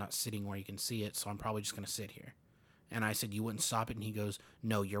because I'm not sitting where you can see it, so I'm probably just going to sit here. And I said, you wouldn't stop it? And he goes,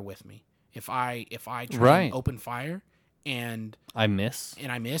 no, you're with me. If I try and open fire and I miss,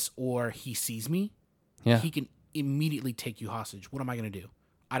 or he sees me, he can immediately take you hostage. What am I going to do?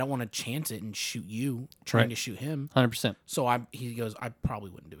 I don't want to chance it and shoot you trying to shoot him. 100%. So he goes, I probably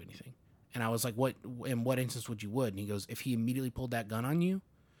wouldn't do anything. And I was like, in what instance would you would? And he goes, if he immediately pulled that gun on you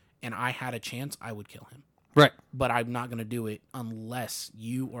and I had a chance, I would kill him. Right. But I'm not going to do it unless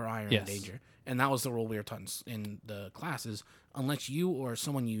you or I are in danger. And that was the rule we were taught in the classes. Unless you or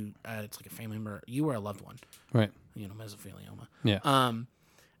someone it's like a family member, you or a loved one. Right. Mesothelioma. Yeah.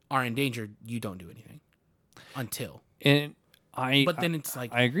 Are in danger, you don't do anything. Until. But then it's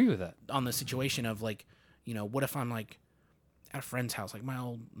like. I agree with that. On the situation of like, what if I'm like, at a friend's house, like my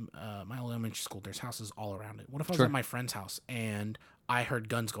old elementary school, there's houses all around it. What if I was at my friend's house and I heard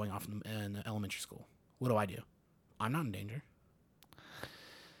guns going off in the elementary school? What do? I'm not in danger.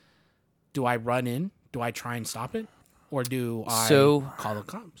 Do I run in? Do I try and stop it? Or do I call the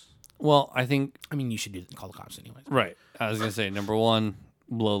cops? Well, I mean, you should call the cops anyways. Right. I was going to say, number one,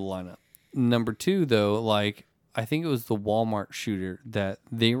 blow the lineup. Number two, though, I think it was the Walmart shooter that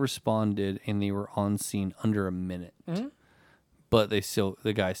they responded and they were on scene under a minute. Mm-hmm. But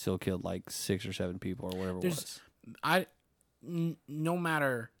the guy still killed 6 or 7 people or whatever it was. No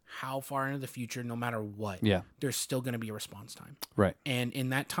matter how far into the future, no matter what, there's still going to be a response time. Right. And in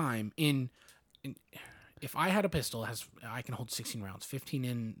that time, if I had a pistol, I can hold 16 rounds, 15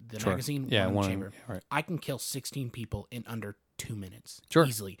 in the magazine, one in the chamber. Right. I can kill 16 people in under 2 minutes. Sure.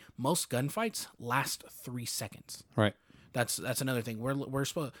 Easily. Most gunfights last 3 seconds. Right. That's another thing. We're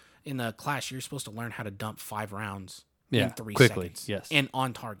supposed in the class. You're supposed to learn how to dump 5 rounds. In 3 seconds. Yes. And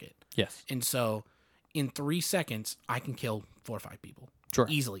on target. Yes. And so in 3 seconds, I can kill 4 or 5 people. Sure.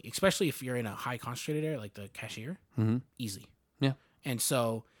 Easily. Especially if you're in a high concentrated area like the cashier. Mm-hmm. Easy. Yeah. And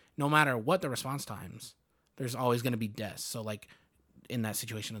so no matter what the response times, there's always going to be deaths. So in that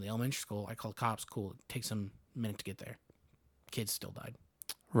situation in the elementary school, I call the cops. Cool. It takes them a minute to get there. Kids still died.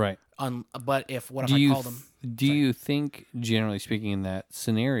 Right. But if I call them? Do you think, generally speaking, in that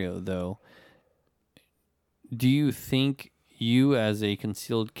scenario, though, do you think you as a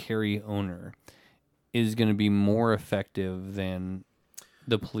concealed carry owner is going to be more effective than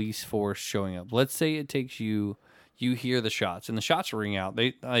the police force showing up? Let's say it takes you hear the shots and the shots ring out.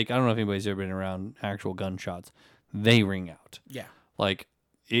 I don't know if anybody's ever been around actual gunshots. They ring out. Yeah.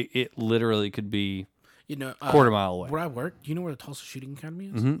 it literally could be You know, quarter mile away. where I work, you know where the Tulsa Shooting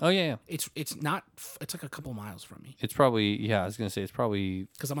Academy is? Oh yeah. It's not. It's like a couple miles from me It's probably I was gonna say it's probably,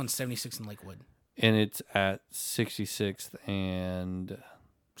 because I'm on 76 in Lakewood. and it's at 66th and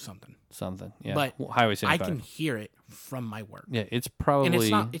Something. Yeah, But Highway I 75. can hear it from my work. Yeah, it's probably. And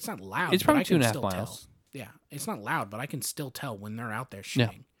it's not loud. It's probably but I can 2.5 still miles. Tell. Yeah, it's not loud, but I can still tell when they're out there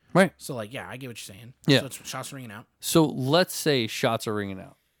shooting. Right. So like, yeah, I get what you're saying. Yeah. So it's shots ringing out. So let's say shots are ringing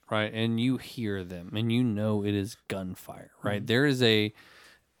out, right, and you hear them, and you know it is gunfire, right? Mm-hmm. There is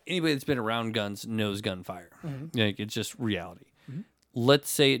anybody that's been around guns knows gunfire. Like it's just reality. Mm-hmm. Let's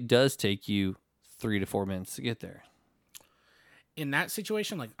say it does take you 3 to 4 minutes to get there. In that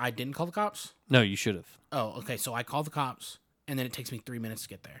situation, like I didn't call the cops. No, you should have. Oh, okay. So I called the cops, and then it takes me 3 minutes to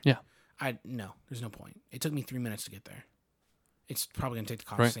get there. Yeah. No, there's no point. It took me 3 minutes to get there. It's probably gonna take the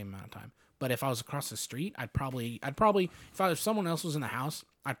cops Right. the same amount of time. But if I was across the street, I'd probably if someone else was in the house,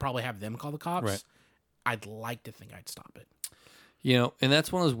 I'd probably have them call the cops. Right. I'd like to think I'd stop it. You know, and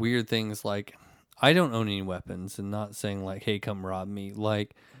that's one of those weird things. Like, I don't own any weapons, and not saying like, "Hey, come rob me."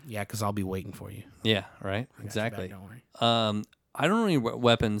 Like, Yeah, because I'll be waiting for you. yeah, right, I got your exactly. back, don't worry, I don't own any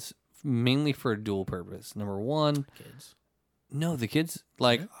weapons mainly for a dual purpose. Number one, kids. no, the kids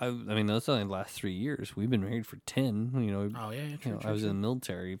like I mean, that's only the last 3 years. We've been married for 10. You know, Oh yeah, true, I was in the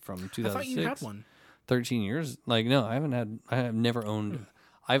military from 2006. I thought you had one. 13 years. Like, no, I have never owned.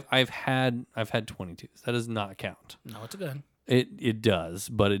 I've had 22s. That does not count. No, it's a gun. It does,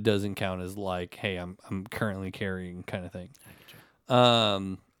 but it doesn't count as like, hey, I'm currently carrying kind of thing. I get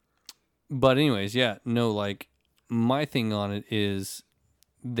you. But anyways, yeah, no, like my thing on it is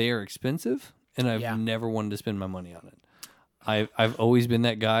they're expensive, and I've never wanted to spend my money on it. I've always been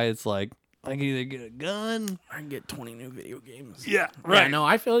that guy. It's like I can either get a gun, I can get 20 new video games. yeah, Right. Yeah, no,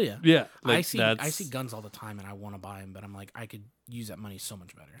 I feel you. yeah. I see guns all the time, and I want to buy them, but I'm like, I could use that money so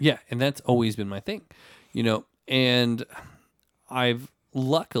much better. Yeah, and that's always been my thing, you know. And I've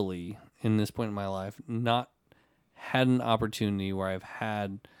luckily, in this point in my life, not had an opportunity where I've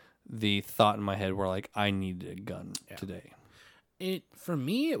had the thought in my head where like I needed a gun today. For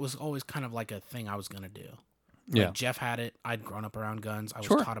me, it was always kind of like a thing I was gonna do. Yeah. Like Jeff had it. I'd grown up around guns. I was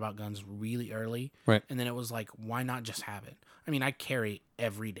taught about guns really early. Right. And then it was like, why not just have it? I mean, I carry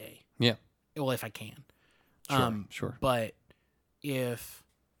every day. Yeah. Well, if I can. Sure. But if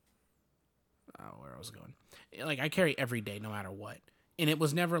where I was going, like I carry every day, no matter what. And it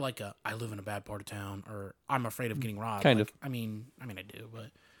was never like I live in a bad part of town or I'm afraid of getting robbed. Kind of. I mean, I do,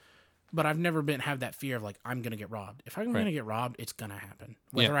 but I've never have that fear of like I'm gonna get robbed. If I'm gonna get robbed, it's gonna happen,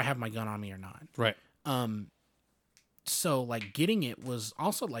 whether I have my gun on me or not. Right. So like getting it was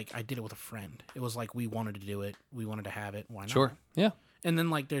also like I did it with a friend. It was like we wanted to do it, we wanted to have it. Why not? Sure. Yeah. And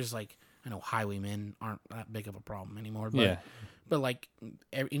then like there's like I know highwaymen aren't that big of a problem anymore. But, But like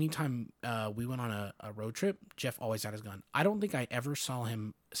anytime we went on a road trip, Jeff always had his gun. I don't think I ever saw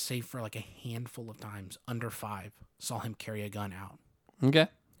him, save for like a handful of times, under 5, saw him carry a gun out. Okay.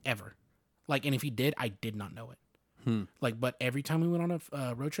 Ever. Like, and if he did, I did not know it. Like, but every time we went on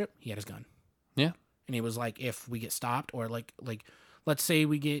a road trip, he had his gun. Yeah. And it was like if we get stopped or like let's say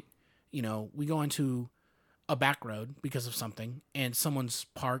we get, we go into a back road because of something and someone's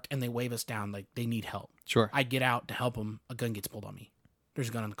parked and they wave us down like they need help. Sure. I get out to help them. A gun gets pulled on me. There's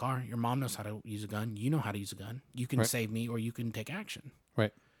a gun in the car. Your mom knows how to use a gun. You know how to use a gun. You can save me or you can take action.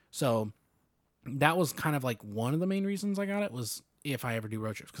 Right. So that was kind of like one of the main reasons I got it was if I ever do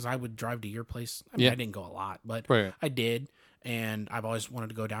road trips because I would drive to your place. I mean, I didn't go a lot, but I did. And I've always wanted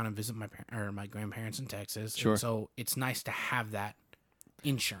to go down and visit my grandparents in Texas. Sure. And so it's nice to have that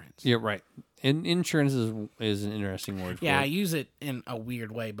insurance. Yeah, right. And insurance is an interesting word for I it. use it in a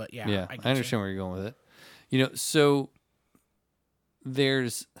weird way, but I understand where you're going with it. So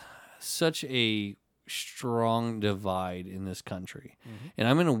there's such a strong divide in this country. And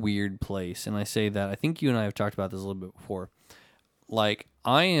I'm in a weird place, and I say that I think you and I have talked about this a little bit before. Like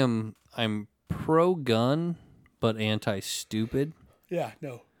I'm pro gun but anti-stupid. Yeah,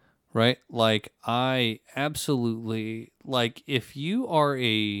 no. Right? Like, I absolutely, like, if you are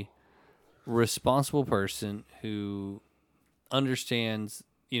a responsible person who understands,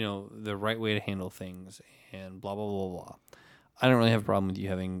 the right way to handle things and blah, blah, blah, blah, I don't really have a problem with you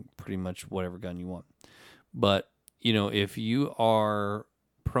having pretty much whatever gun you want. But, if you are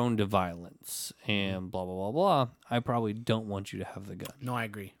prone to violence and blah, blah, blah, blah, I probably don't want you to have the gun. No, I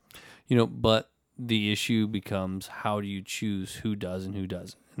agree. But the issue becomes how do you choose who does and who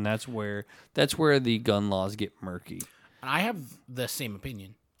doesn't, and that's where the gun laws get murky. I have the same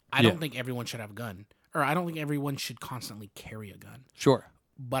opinion. I don't think everyone should have a gun, or I don't think everyone should constantly carry a gun. Sure,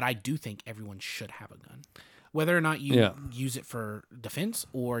 but I do think everyone should have a gun. whether or not you use it for defense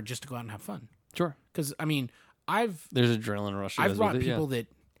or just to go out and have fun. Sure. Because I mean, there's adrenaline rush. I've brought people that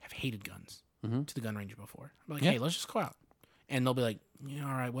have hated guns to the gun range before. I'm like, hey, let's just go out, and they'll be like, yeah,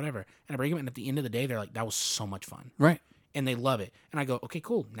 all right, whatever. And I bring them, and at the end of the day, they're like, that was so much fun, right? And they love it. And I go, okay,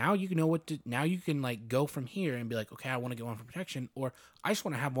 cool. Now you know what to. Now you can like go from here and be like, okay, I want to get one for protection, or I just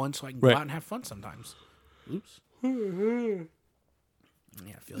want to have one so I can go out and have fun sometimes. Oops. Yeah,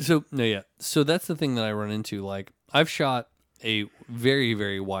 I feel so so that's the thing that I run into. Like, I've shot a very,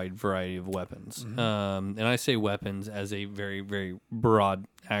 very wide variety of weapons, and I say weapons as a very, very broad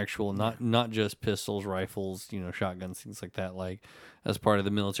actual, not just pistols, rifles, shotguns, things like that. Like, as part of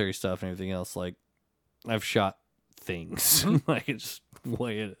the military stuff and everything else. Like, I've shot things. Like, it's the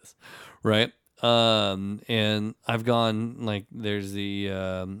way it is, right? And I've gone, like, there's the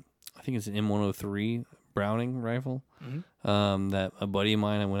I think it's an M103 Browning rifle. That a buddy of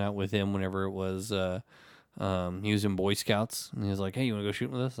mine, I went out with him whenever it was he was in Boy Scouts, and he was like, hey, you want to go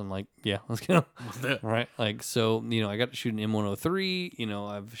shooting with us? I'm like, yeah, let's go. Right? Like, so, I got to shoot an M103.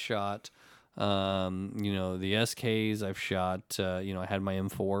 I've shot the SKs. I've shot I had my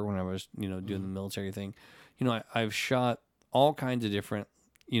M4 when I was doing the military thing. I've shot all kinds of different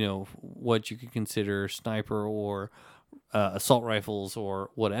what you could consider sniper or assault rifles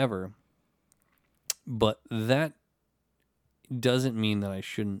or whatever. But that doesn't mean that I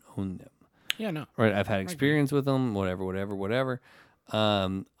shouldn't own them. Yeah, no. Right, I've had experience with them, whatever.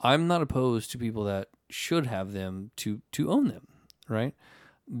 I'm not opposed to people that should have them to own them, right?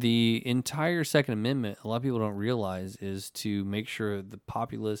 The entire Second Amendment, a lot of people don't realize, is to make sure the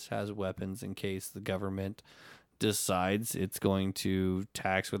populace has weapons in case the government decides it's going to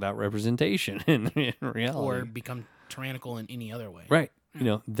tax without representation in reality. Or become tyrannical in any other way. Right.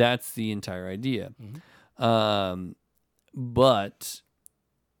 That's the entire idea. But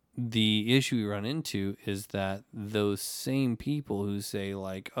the issue we run into is that those same people who say,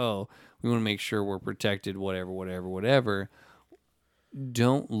 like, oh, we want to make sure we're protected, whatever,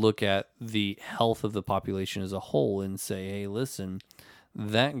 don't look at the health of the population as a whole and say, hey, listen,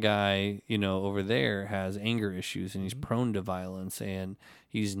 that guy, over there has anger issues and he's prone to violence and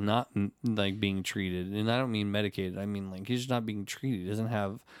he's not like being treated. And I don't mean medicated. I mean, like, he's just not being treated. He doesn't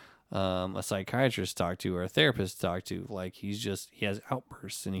have a psychiatrist to talk to or a therapist to talk to. Like, he has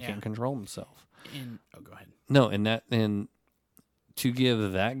outbursts and he can't control himself. Go ahead. No, and to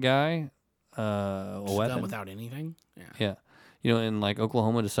give that guy a weapon done without anything. Yeah. And like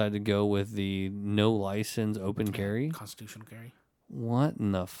Oklahoma decided to go with the no license open carry. Constitutional carry. What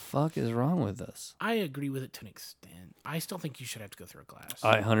in the fuck is wrong with us? I agree with it to an extent. I still think you should have to go through a class.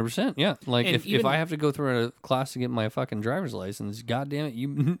 100%, yeah. Like, if I have to go through a class to get my fucking driver's license, goddamn it,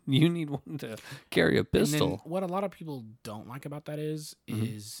 you need one to carry a pistol. And then what a lot of people don't like about that is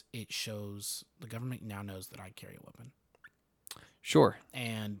it shows the government now knows that I carry a weapon. Sure.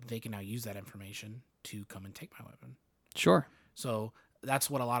 And they can now use that information to come and take my weapon. Sure. So that's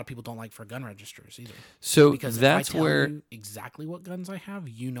what a lot of people don't like for gun registers either. So because that's if I tell where you exactly what guns I have,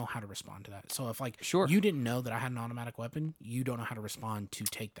 you know how to respond to that. So if Sure. you didn't know that I had an automatic weapon, you don't know how to respond to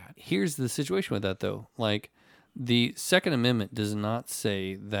take that. Here's the situation with that though. Like, the Second Amendment does not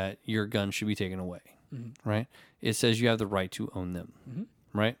say that your gun should be taken away, right? It says you have the right to own them,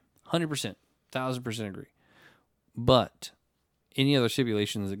 right? 100%, 1,000% agree. But any other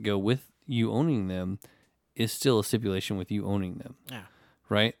stipulations that go with you owning them is still a stipulation with you owning them. Yeah.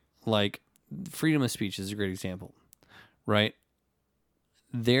 Right? Like, freedom of speech is a great example, right?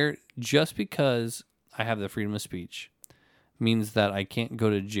 Just because I have the freedom of speech means that I can't go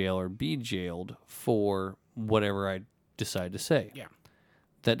to jail or be jailed for whatever I decide to say. Yeah.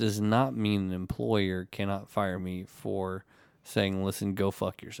 That does not mean an employer cannot fire me for saying, listen, go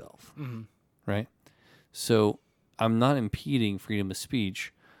fuck yourself. Right? So I'm not impeding freedom of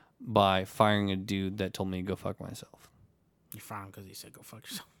speech by firing a dude that told me to go fuck myself. You fired him because he said go fuck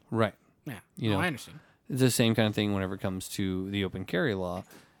yourself. Right. Yeah. I understand. It's the same kind of thing whenever it comes to the open carry law,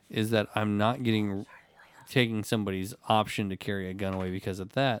 is that I'm not taking somebody's option to carry a gun away because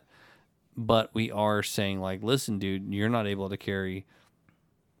of that, but we are saying, like, listen, dude, you're not able to carry,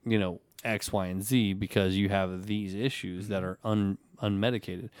 X, Y, and Z because you have these issues that are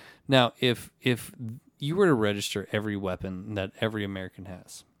unmedicated. Now, if you were to register every weapon that every American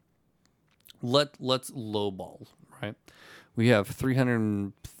has, let's lowball, right? We have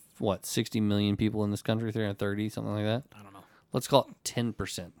 60 million people in this country, 330, something like that. I don't know. Let's call it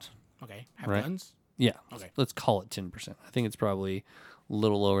 10%. Okay. Have right? guns? Yeah. Okay. Let's call it 10%. I think it's probably a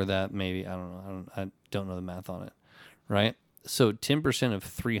little lower that, maybe. I don't know. I don't know the math on it. Right? So 10% of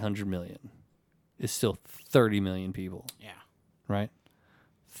 300 million is still 30 million people. Yeah. Right?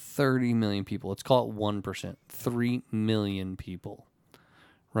 30 million people. Let's call it 1%. 3 million people,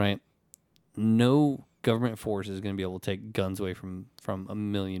 right? No government force is going to be able to take guns away from a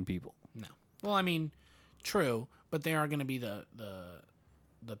million people. No. Well, I mean, true, but they are going to be the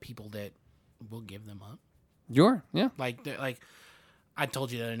people that will give them up. Sure, yeah. Like I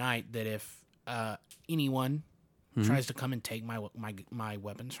told you the other night that if anyone tries to come and take my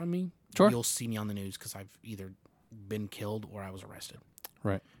weapons from me, Sure. you'll see me on the news because I've either been killed or I was arrested.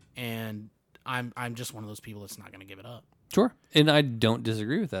 Right. And I'm just one of those people that's not going to give it up. Sure. And I don't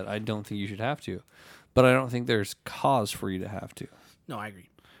disagree with that. I don't think you should have to. But I don't think there's cause for you to have to. No, I agree.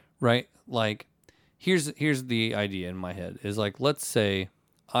 Right? Like, here's the idea in my head is like, let's say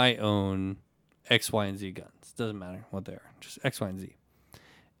I own X, Y, and Z guns. Doesn't matter what they are. Just X, Y, and Z.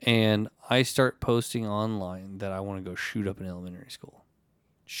 And I start posting online that I want to go shoot up an elementary school.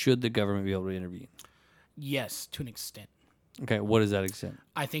 Should the government be able to intervene? Yes, to an extent. Okay, what is that extent?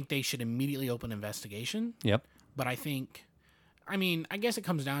 I think they should immediately open an investigation. Yep. But I guess it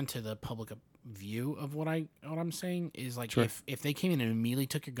comes down to the public view of what I'm saying is like, Sure. if they came in and immediately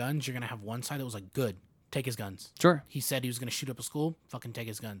took your guns, you're gonna have one side that was like, good, take his guns. Sure. He said he was gonna shoot up a school, fucking take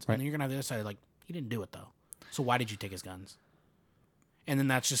his guns. Right. And then you're gonna have the other side like, he didn't do it though. So why did you take his guns? And then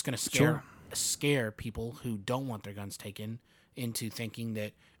that's just gonna scare people who don't want their guns taken into thinking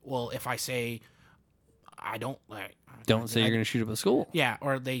that, well, if I say I don't like, Don't say you're going to shoot up a school. yeah,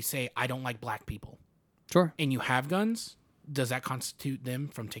 or they say I don't like black people, Sure. and you have guns, does that constitute them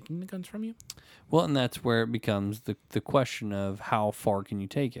from taking the guns from you? Well, and that's where it becomes the question of how far can you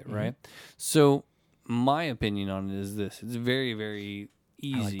take it, right? So my opinion on it is this. It's very, very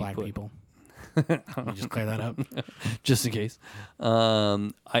easy. I like black put. people. Let me just clear that up. Just in case.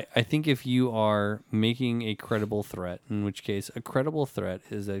 I think if you are making a credible threat, in which case a credible threat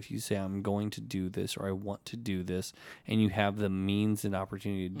is that if you say I'm going to do this or I want to do this and you have the means and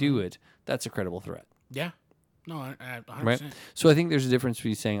opportunity to do it, that's a credible threat. Yeah. No, I 100%. Right? So I think there's a difference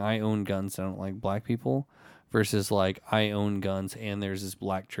between saying I own guns and I don't like black people versus like I own guns and there's this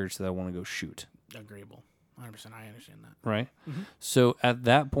black church that I want to go shoot. Agreeable. 100%. I understand that. Right? So at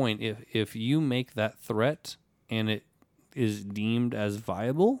that point, if you make that threat and it is deemed as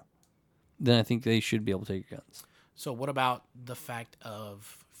viable, then I think they should be able to take your guns. So what about the fact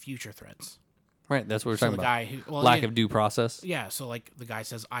of future threats? Right, that's what we're So talking the about. guy who Lack of due process. Yeah, so like the guy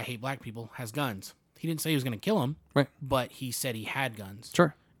says, I hate black people, has guns. He didn't say he was going to kill him, Right. but he said he had guns.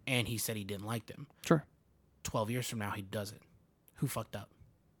 Sure. And he said he didn't like them. Sure. 12 years from now, he does it. Who fucked up?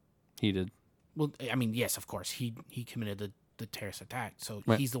 He did. Well, I mean, yes, of course. He committed the terrorist attack, so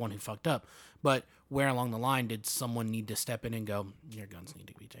Right. he's the one who fucked up. But where along the line did someone need to step in and go, your guns need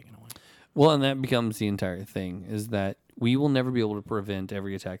to be taken away? Well, and that becomes the entire thing, is that we will never be able to prevent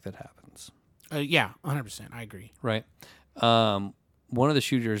every attack that happens. Yeah, 100%. I agree. Right. One of the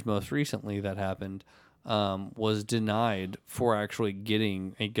shooters most recently that happened was denied for actually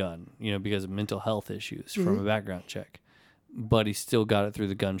getting a gun, because of mental health issues from a background check. But he still got it through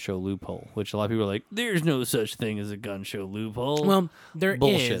the gun show loophole, which a lot of people are like, there's no such thing as a gun show loophole. Well, there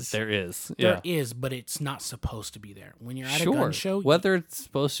Bullshit. is. There is. There Yeah. is, but it's not supposed to be there. When you're at Sure. a gun show, Whether it's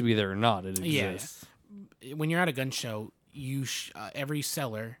supposed to be there or not, it Yeah. exists. when you're at a gun show, every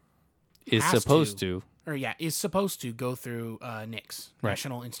seller Is has supposed to. is supposed to go through NICS, Right.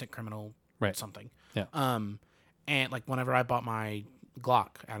 National Instant Criminal Right. something. Yeah. And like whenever I bought my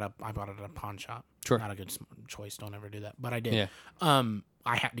Glock I bought it at a pawn shop. Sure. Not a good choice. Don't ever do that. But I did. Yeah.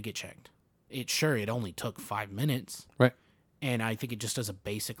 I had to get checked. It only took 5 minutes. Right. And I think it just does a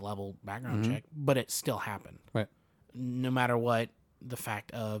basic level background check, but it still happened. Right. No matter what, the fact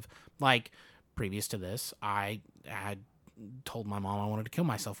of, like, previous to this, I had told my mom I wanted to kill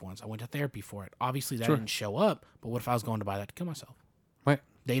myself once. I went to therapy for it. Obviously, that Sure. didn't show up, but what if I was going to buy that to kill myself? Right.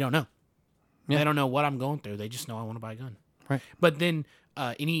 They don't know. Yeah. They don't know what I'm going through. They just know I want to buy a gun. Right. But then,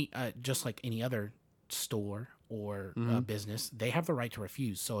 just like any other store or business, they have the right to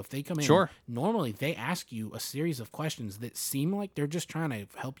refuse. So if they come in, Sure. normally they ask you a series of questions that seem like they're just trying to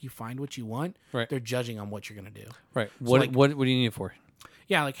help you find what you want. Right. They're judging on what you're going to do. Right. So, What like- what do you need it for?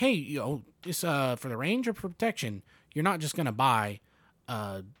 Yeah, like, hey, this for the range or for protection, you're not just going to buy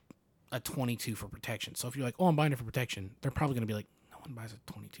a 22 for protection. So if you're like, oh, I'm buying it for protection, they're probably going to be like, no one buys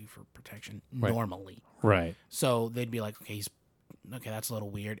a 22 for protection normally. Right. So they'd be like, okay, that's a little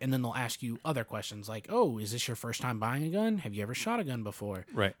weird. And then they'll ask you other questions like, oh, is this your first time buying a gun? Have you ever shot a gun before?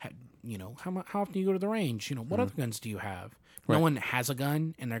 Right. How often do you go to the range? What other guns do you have? Right. No one has a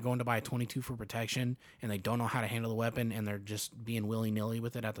gun and they're going to buy a 22 for protection and they don't know how to handle the weapon and they're just being willy-nilly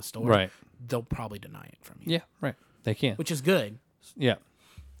with it at the store. Right. They'll probably deny it from you. Yeah. Right. They can. Which is good. Yeah.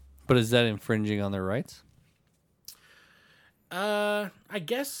 But is that infringing on their rights? I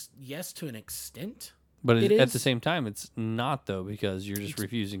guess yes to an extent. But It at the is. same time, it's not, though, because you're just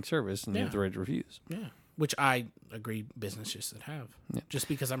refusing service and you have Yeah. the right to refuse. Yeah. Which I agree businesses should have. Yeah. Just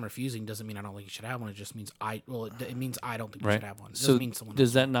because I'm refusing doesn't mean I don't think you should have one. It just means it means I don't think you Right. should have one. It So doesn't mean someone does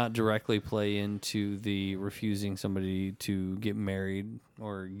else that not directly play into the refusing somebody to get married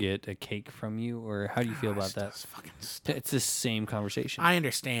or get a cake from you? Or how do you feel about that? That's fucking stupid. It's the same conversation. I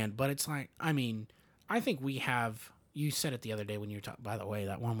understand, but it's like, I mean, I think we have. You said it the other day when you were talking. By the way,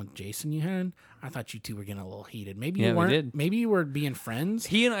 that one with Jason you had, I thought you two were getting a little heated. Maybe Yeah, you we weren't. did. Maybe you were being friends.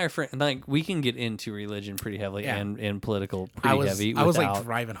 He and I are friends. Like, we can get into religion pretty heavily Yeah. and political I pretty was. heavy. I was like without-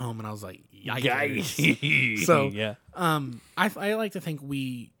 driving home, and I was like, Guys. "Yikes!" So, yeah. I like to think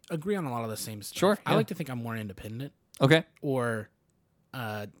we agree on a lot of the same stuff. Sure, I yeah. like to think I'm more independent Okay. or,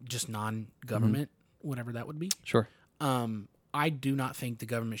 just non-government, whatever that would be. Sure. I do not think the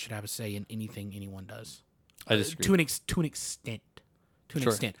government should have a say in anything anyone does. I disagree. To an extent. To an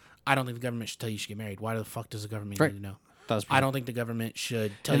Sure. extent. I don't think the government should tell you you should get married. Why the fuck does the government Right. need to know? 1,000%. I don't think the government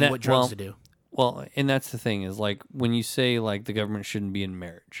should tell And you that- what drugs well, to do. Well, and that's the thing is, like, when you say, like, the government shouldn't be in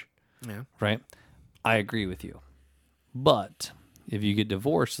marriage, Yeah. right? I agree with you. But if you get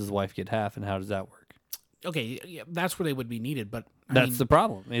divorced, does the wife get half, and how does that work? Okay, yeah, that's where they would be needed, but I That's mean, the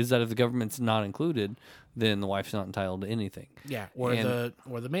problem, is that if the government's not included, then the wife's not entitled to anything. yeah, or and-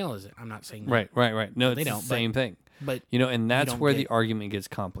 the male isn't. I'm not saying that. Right. No, it's They the don't, but- same thing. But You know, and that's don't where get- the argument gets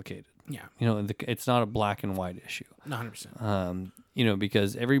complicated. yeah, You know, it's not a black and white issue. 100%. You know,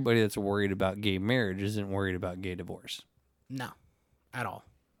 because everybody that's worried about gay marriage isn't worried about gay divorce. No, at all.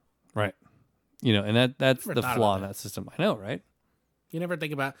 Right. You know, and that's Never the thought flaw about in that system. I know, right? You never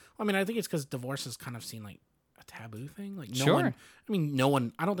think about. I mean, I think it's because divorce is kind of seen like a taboo thing. Like no Sure. one. I mean, no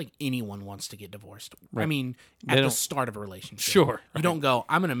one. I don't think anyone wants to get divorced. I Right. mean, They at the don't- start of a relationship. Sure. You don't go.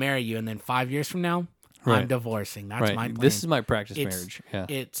 I'm going to marry you, and then 5 years from now, I'm Right. divorcing. That's Right. my plan. This is my practice It's- marriage. Yeah.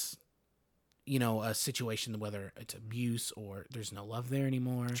 It's, a situation whether it's abuse or there's no love there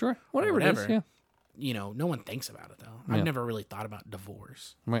anymore. Sure. Whatever it is. whatever. Yeah. No one thinks about it though. Yeah. I've never really thought about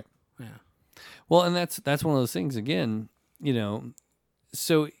divorce. Right. Yeah. Well, and that's one of those things again, you know.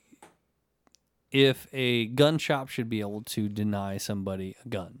 So if a gun shop should be able to deny somebody a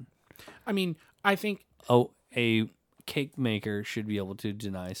gun, I mean, I think a cake maker should be able to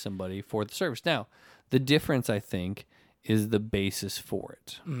deny somebody for the service. Now, the difference, I think, is the basis for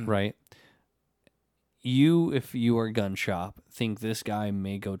it, right? If you are a gun shop, think this guy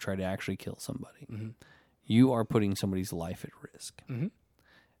may go try to actually kill somebody. You are putting somebody's life at risk.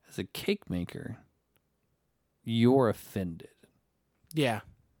 As a cake maker, you're offended. yeah,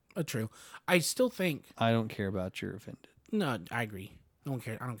 true. I still think I don't care about you're offended. no. I agree. I don't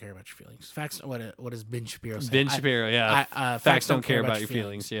care about your feelings. Facts. What does Ben Shapiro say? Ben Shapiro, yeah. Facts don't care about your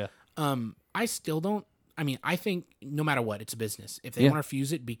feelings. Yeah. I still don't. I mean, I think no matter what, it's a business. If they Yeah. want to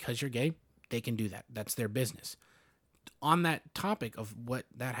refuse it because you're gay, they can do that. That's their business. On that topic of what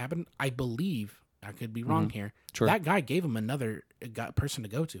that happened, I believe, I could be wrong here, Sure. that guy gave him another person to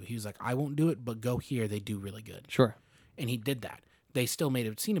go to. He was like, I won't do it, but go here. They do really good. Sure. And he did that. They still made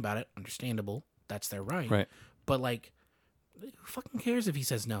a scene about it. Understandable. That's their right. Right. But, like, who fucking cares if he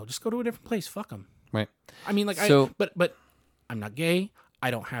says no? Just go to a different place. Fuck him. Right. I mean, like, So- but I'm not gay. I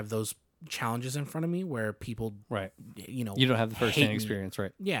don't have those challenges in front of me where people, Right. you know, You don't have the first-hand hate me. experience,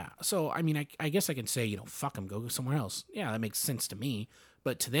 right? Yeah. So, I mean, I guess I can say, fuck him, go somewhere else. Yeah, that makes sense to me.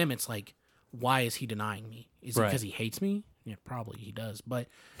 But to them, it's like, why is he denying me? Is it Right. because he hates me? Yeah, probably he does. But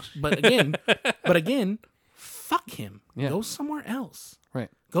again, fuck him. Yeah. Go somewhere else. Right.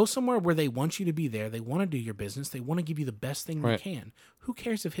 Go somewhere where they want you to be there. They want to do your business. They want to give you the best thing Right. they can. Who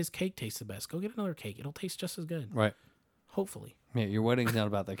cares if his cake tastes the best? Go get another cake. It'll taste just as good. Right. Hopefully. Yeah, your wedding's not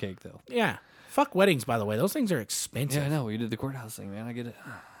about the cake, though. Yeah. Fuck weddings, by the way. Those things are expensive. Yeah, I know. We did the courthouse thing, man. I get it.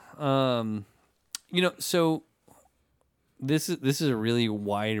 So this is a really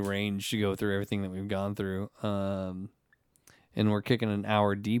wide range to go through everything that we've gone through. And we're kicking an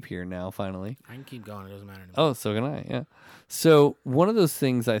hour deep here now, finally. I can keep going. It doesn't matter to me. Oh, so can I, yeah. So one of those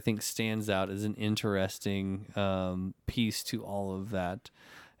things I think stands out as an interesting piece to all of that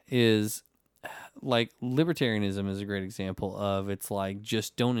is, like, libertarianism is a great example of, it's like,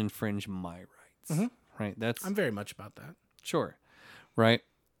 just don't infringe my rights, right? That's I'm very much about that. sure, right?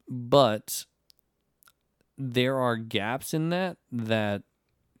 But there are gaps in that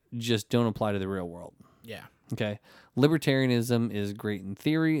just don't apply to the real world. Yeah. Okay. Libertarianism is great in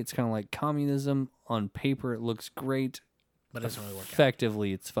theory. It's kind of like communism. On paper, it looks great. But it doesn't really work out.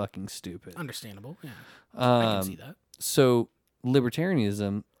 Effectively, it's fucking stupid. Understandable. Yeah. I can see that. So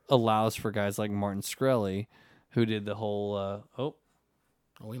libertarianism allows for guys like Martin Shkreli, who did the whole,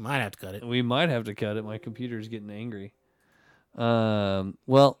 We might have to cut it. we might have to cut it. My computer's getting angry.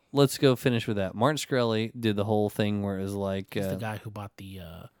 Well, let's go finish with that. Martin Shkreli did the whole thing where it was like, He's the guy who bought the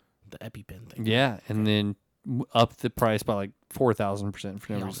EpiPen thing. yeah, and then upped the price by like 4,000%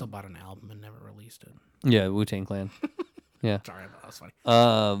 for no He reason. also bought an album and never released it. Yeah, Wu-Tang Clan. Yeah. Sorry, that was funny.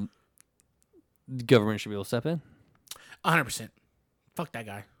 The government should be able to step in. 100%. Fuck that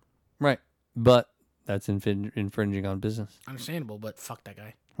guy. Right. But that's infringing on business. Understandable, but fuck that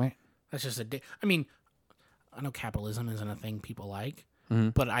guy. Right. That's just I mean, I know capitalism isn't a thing people like, Mm-hmm.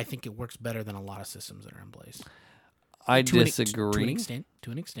 but I think it works better than a lot of systems that are in place. I To an disagree. extent.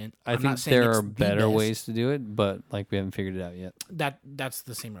 I I'm think not saying there it's are the better best. ways to do it, but like we haven't figured it out yet. That's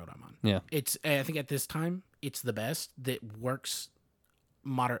the same road I'm on. Yeah. I think at this time it's the best that works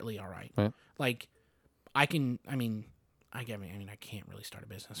moderately all right. Right. Like I can't really start a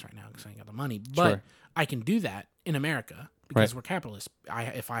business right now because I ain't got the money, but Sure. I can do that in America because Right. we're capitalists.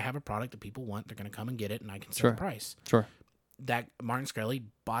 If I have a product that people want, they're going to come and get it, and I can set Sure. the price. Sure. That Martin Shkreli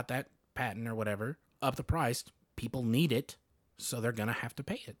bought that patent or whatever, up the price. People need it, so they're going to have to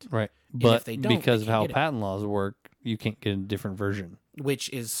pay it. Right. if But they don't, because they of can't how get it. patent laws work, you can't get a different version. Which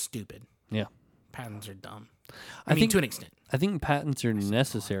is stupid. Yeah. Patents are dumb. I I mean, think- to an extent. I think patents are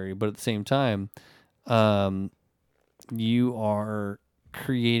necessary, but at the same time, you are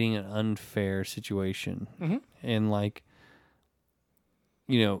creating an unfair situation. Mm-hmm. And like,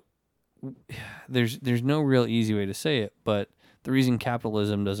 there's no real easy way to say it, but the reason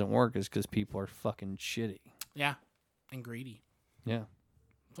capitalism doesn't work is because people are fucking shitty. Yeah, and greedy. Yeah.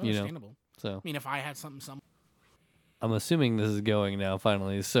 It's understandable. So I mean, if I had something, I'm assuming this is going now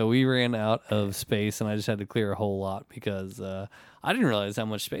finally. So we ran out of space and I just had to clear a whole lot because I didn't realize how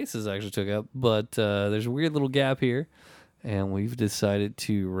much space this actually took up. But there's a weird little gap here. And we've decided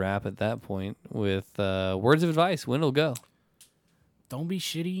to wrap at that point with words of advice. Windle, go. don't be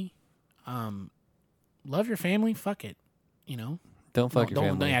shitty. Love your family. Fuck it. Don't fuck your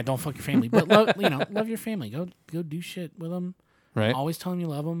family. Yeah, don't fuck your family. But love your family. Go do shit with them. Right? Always tell them you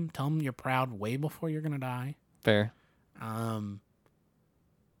love them. Tell them you're proud way before you're gonna die. Fair. Don't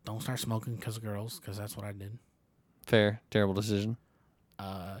start smoking because of girls, because that's what I did. Fair. Terrible decision.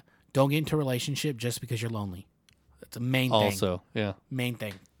 Don't get into a relationship just because you're lonely. That's a main thing. Also, yeah. Main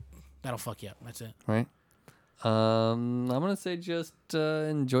thing. That'll fuck you up. That's it. Right? I'm going to say just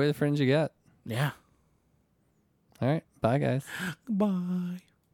enjoy the friends you got. Yeah. All right. Bye, guys. Goodbye.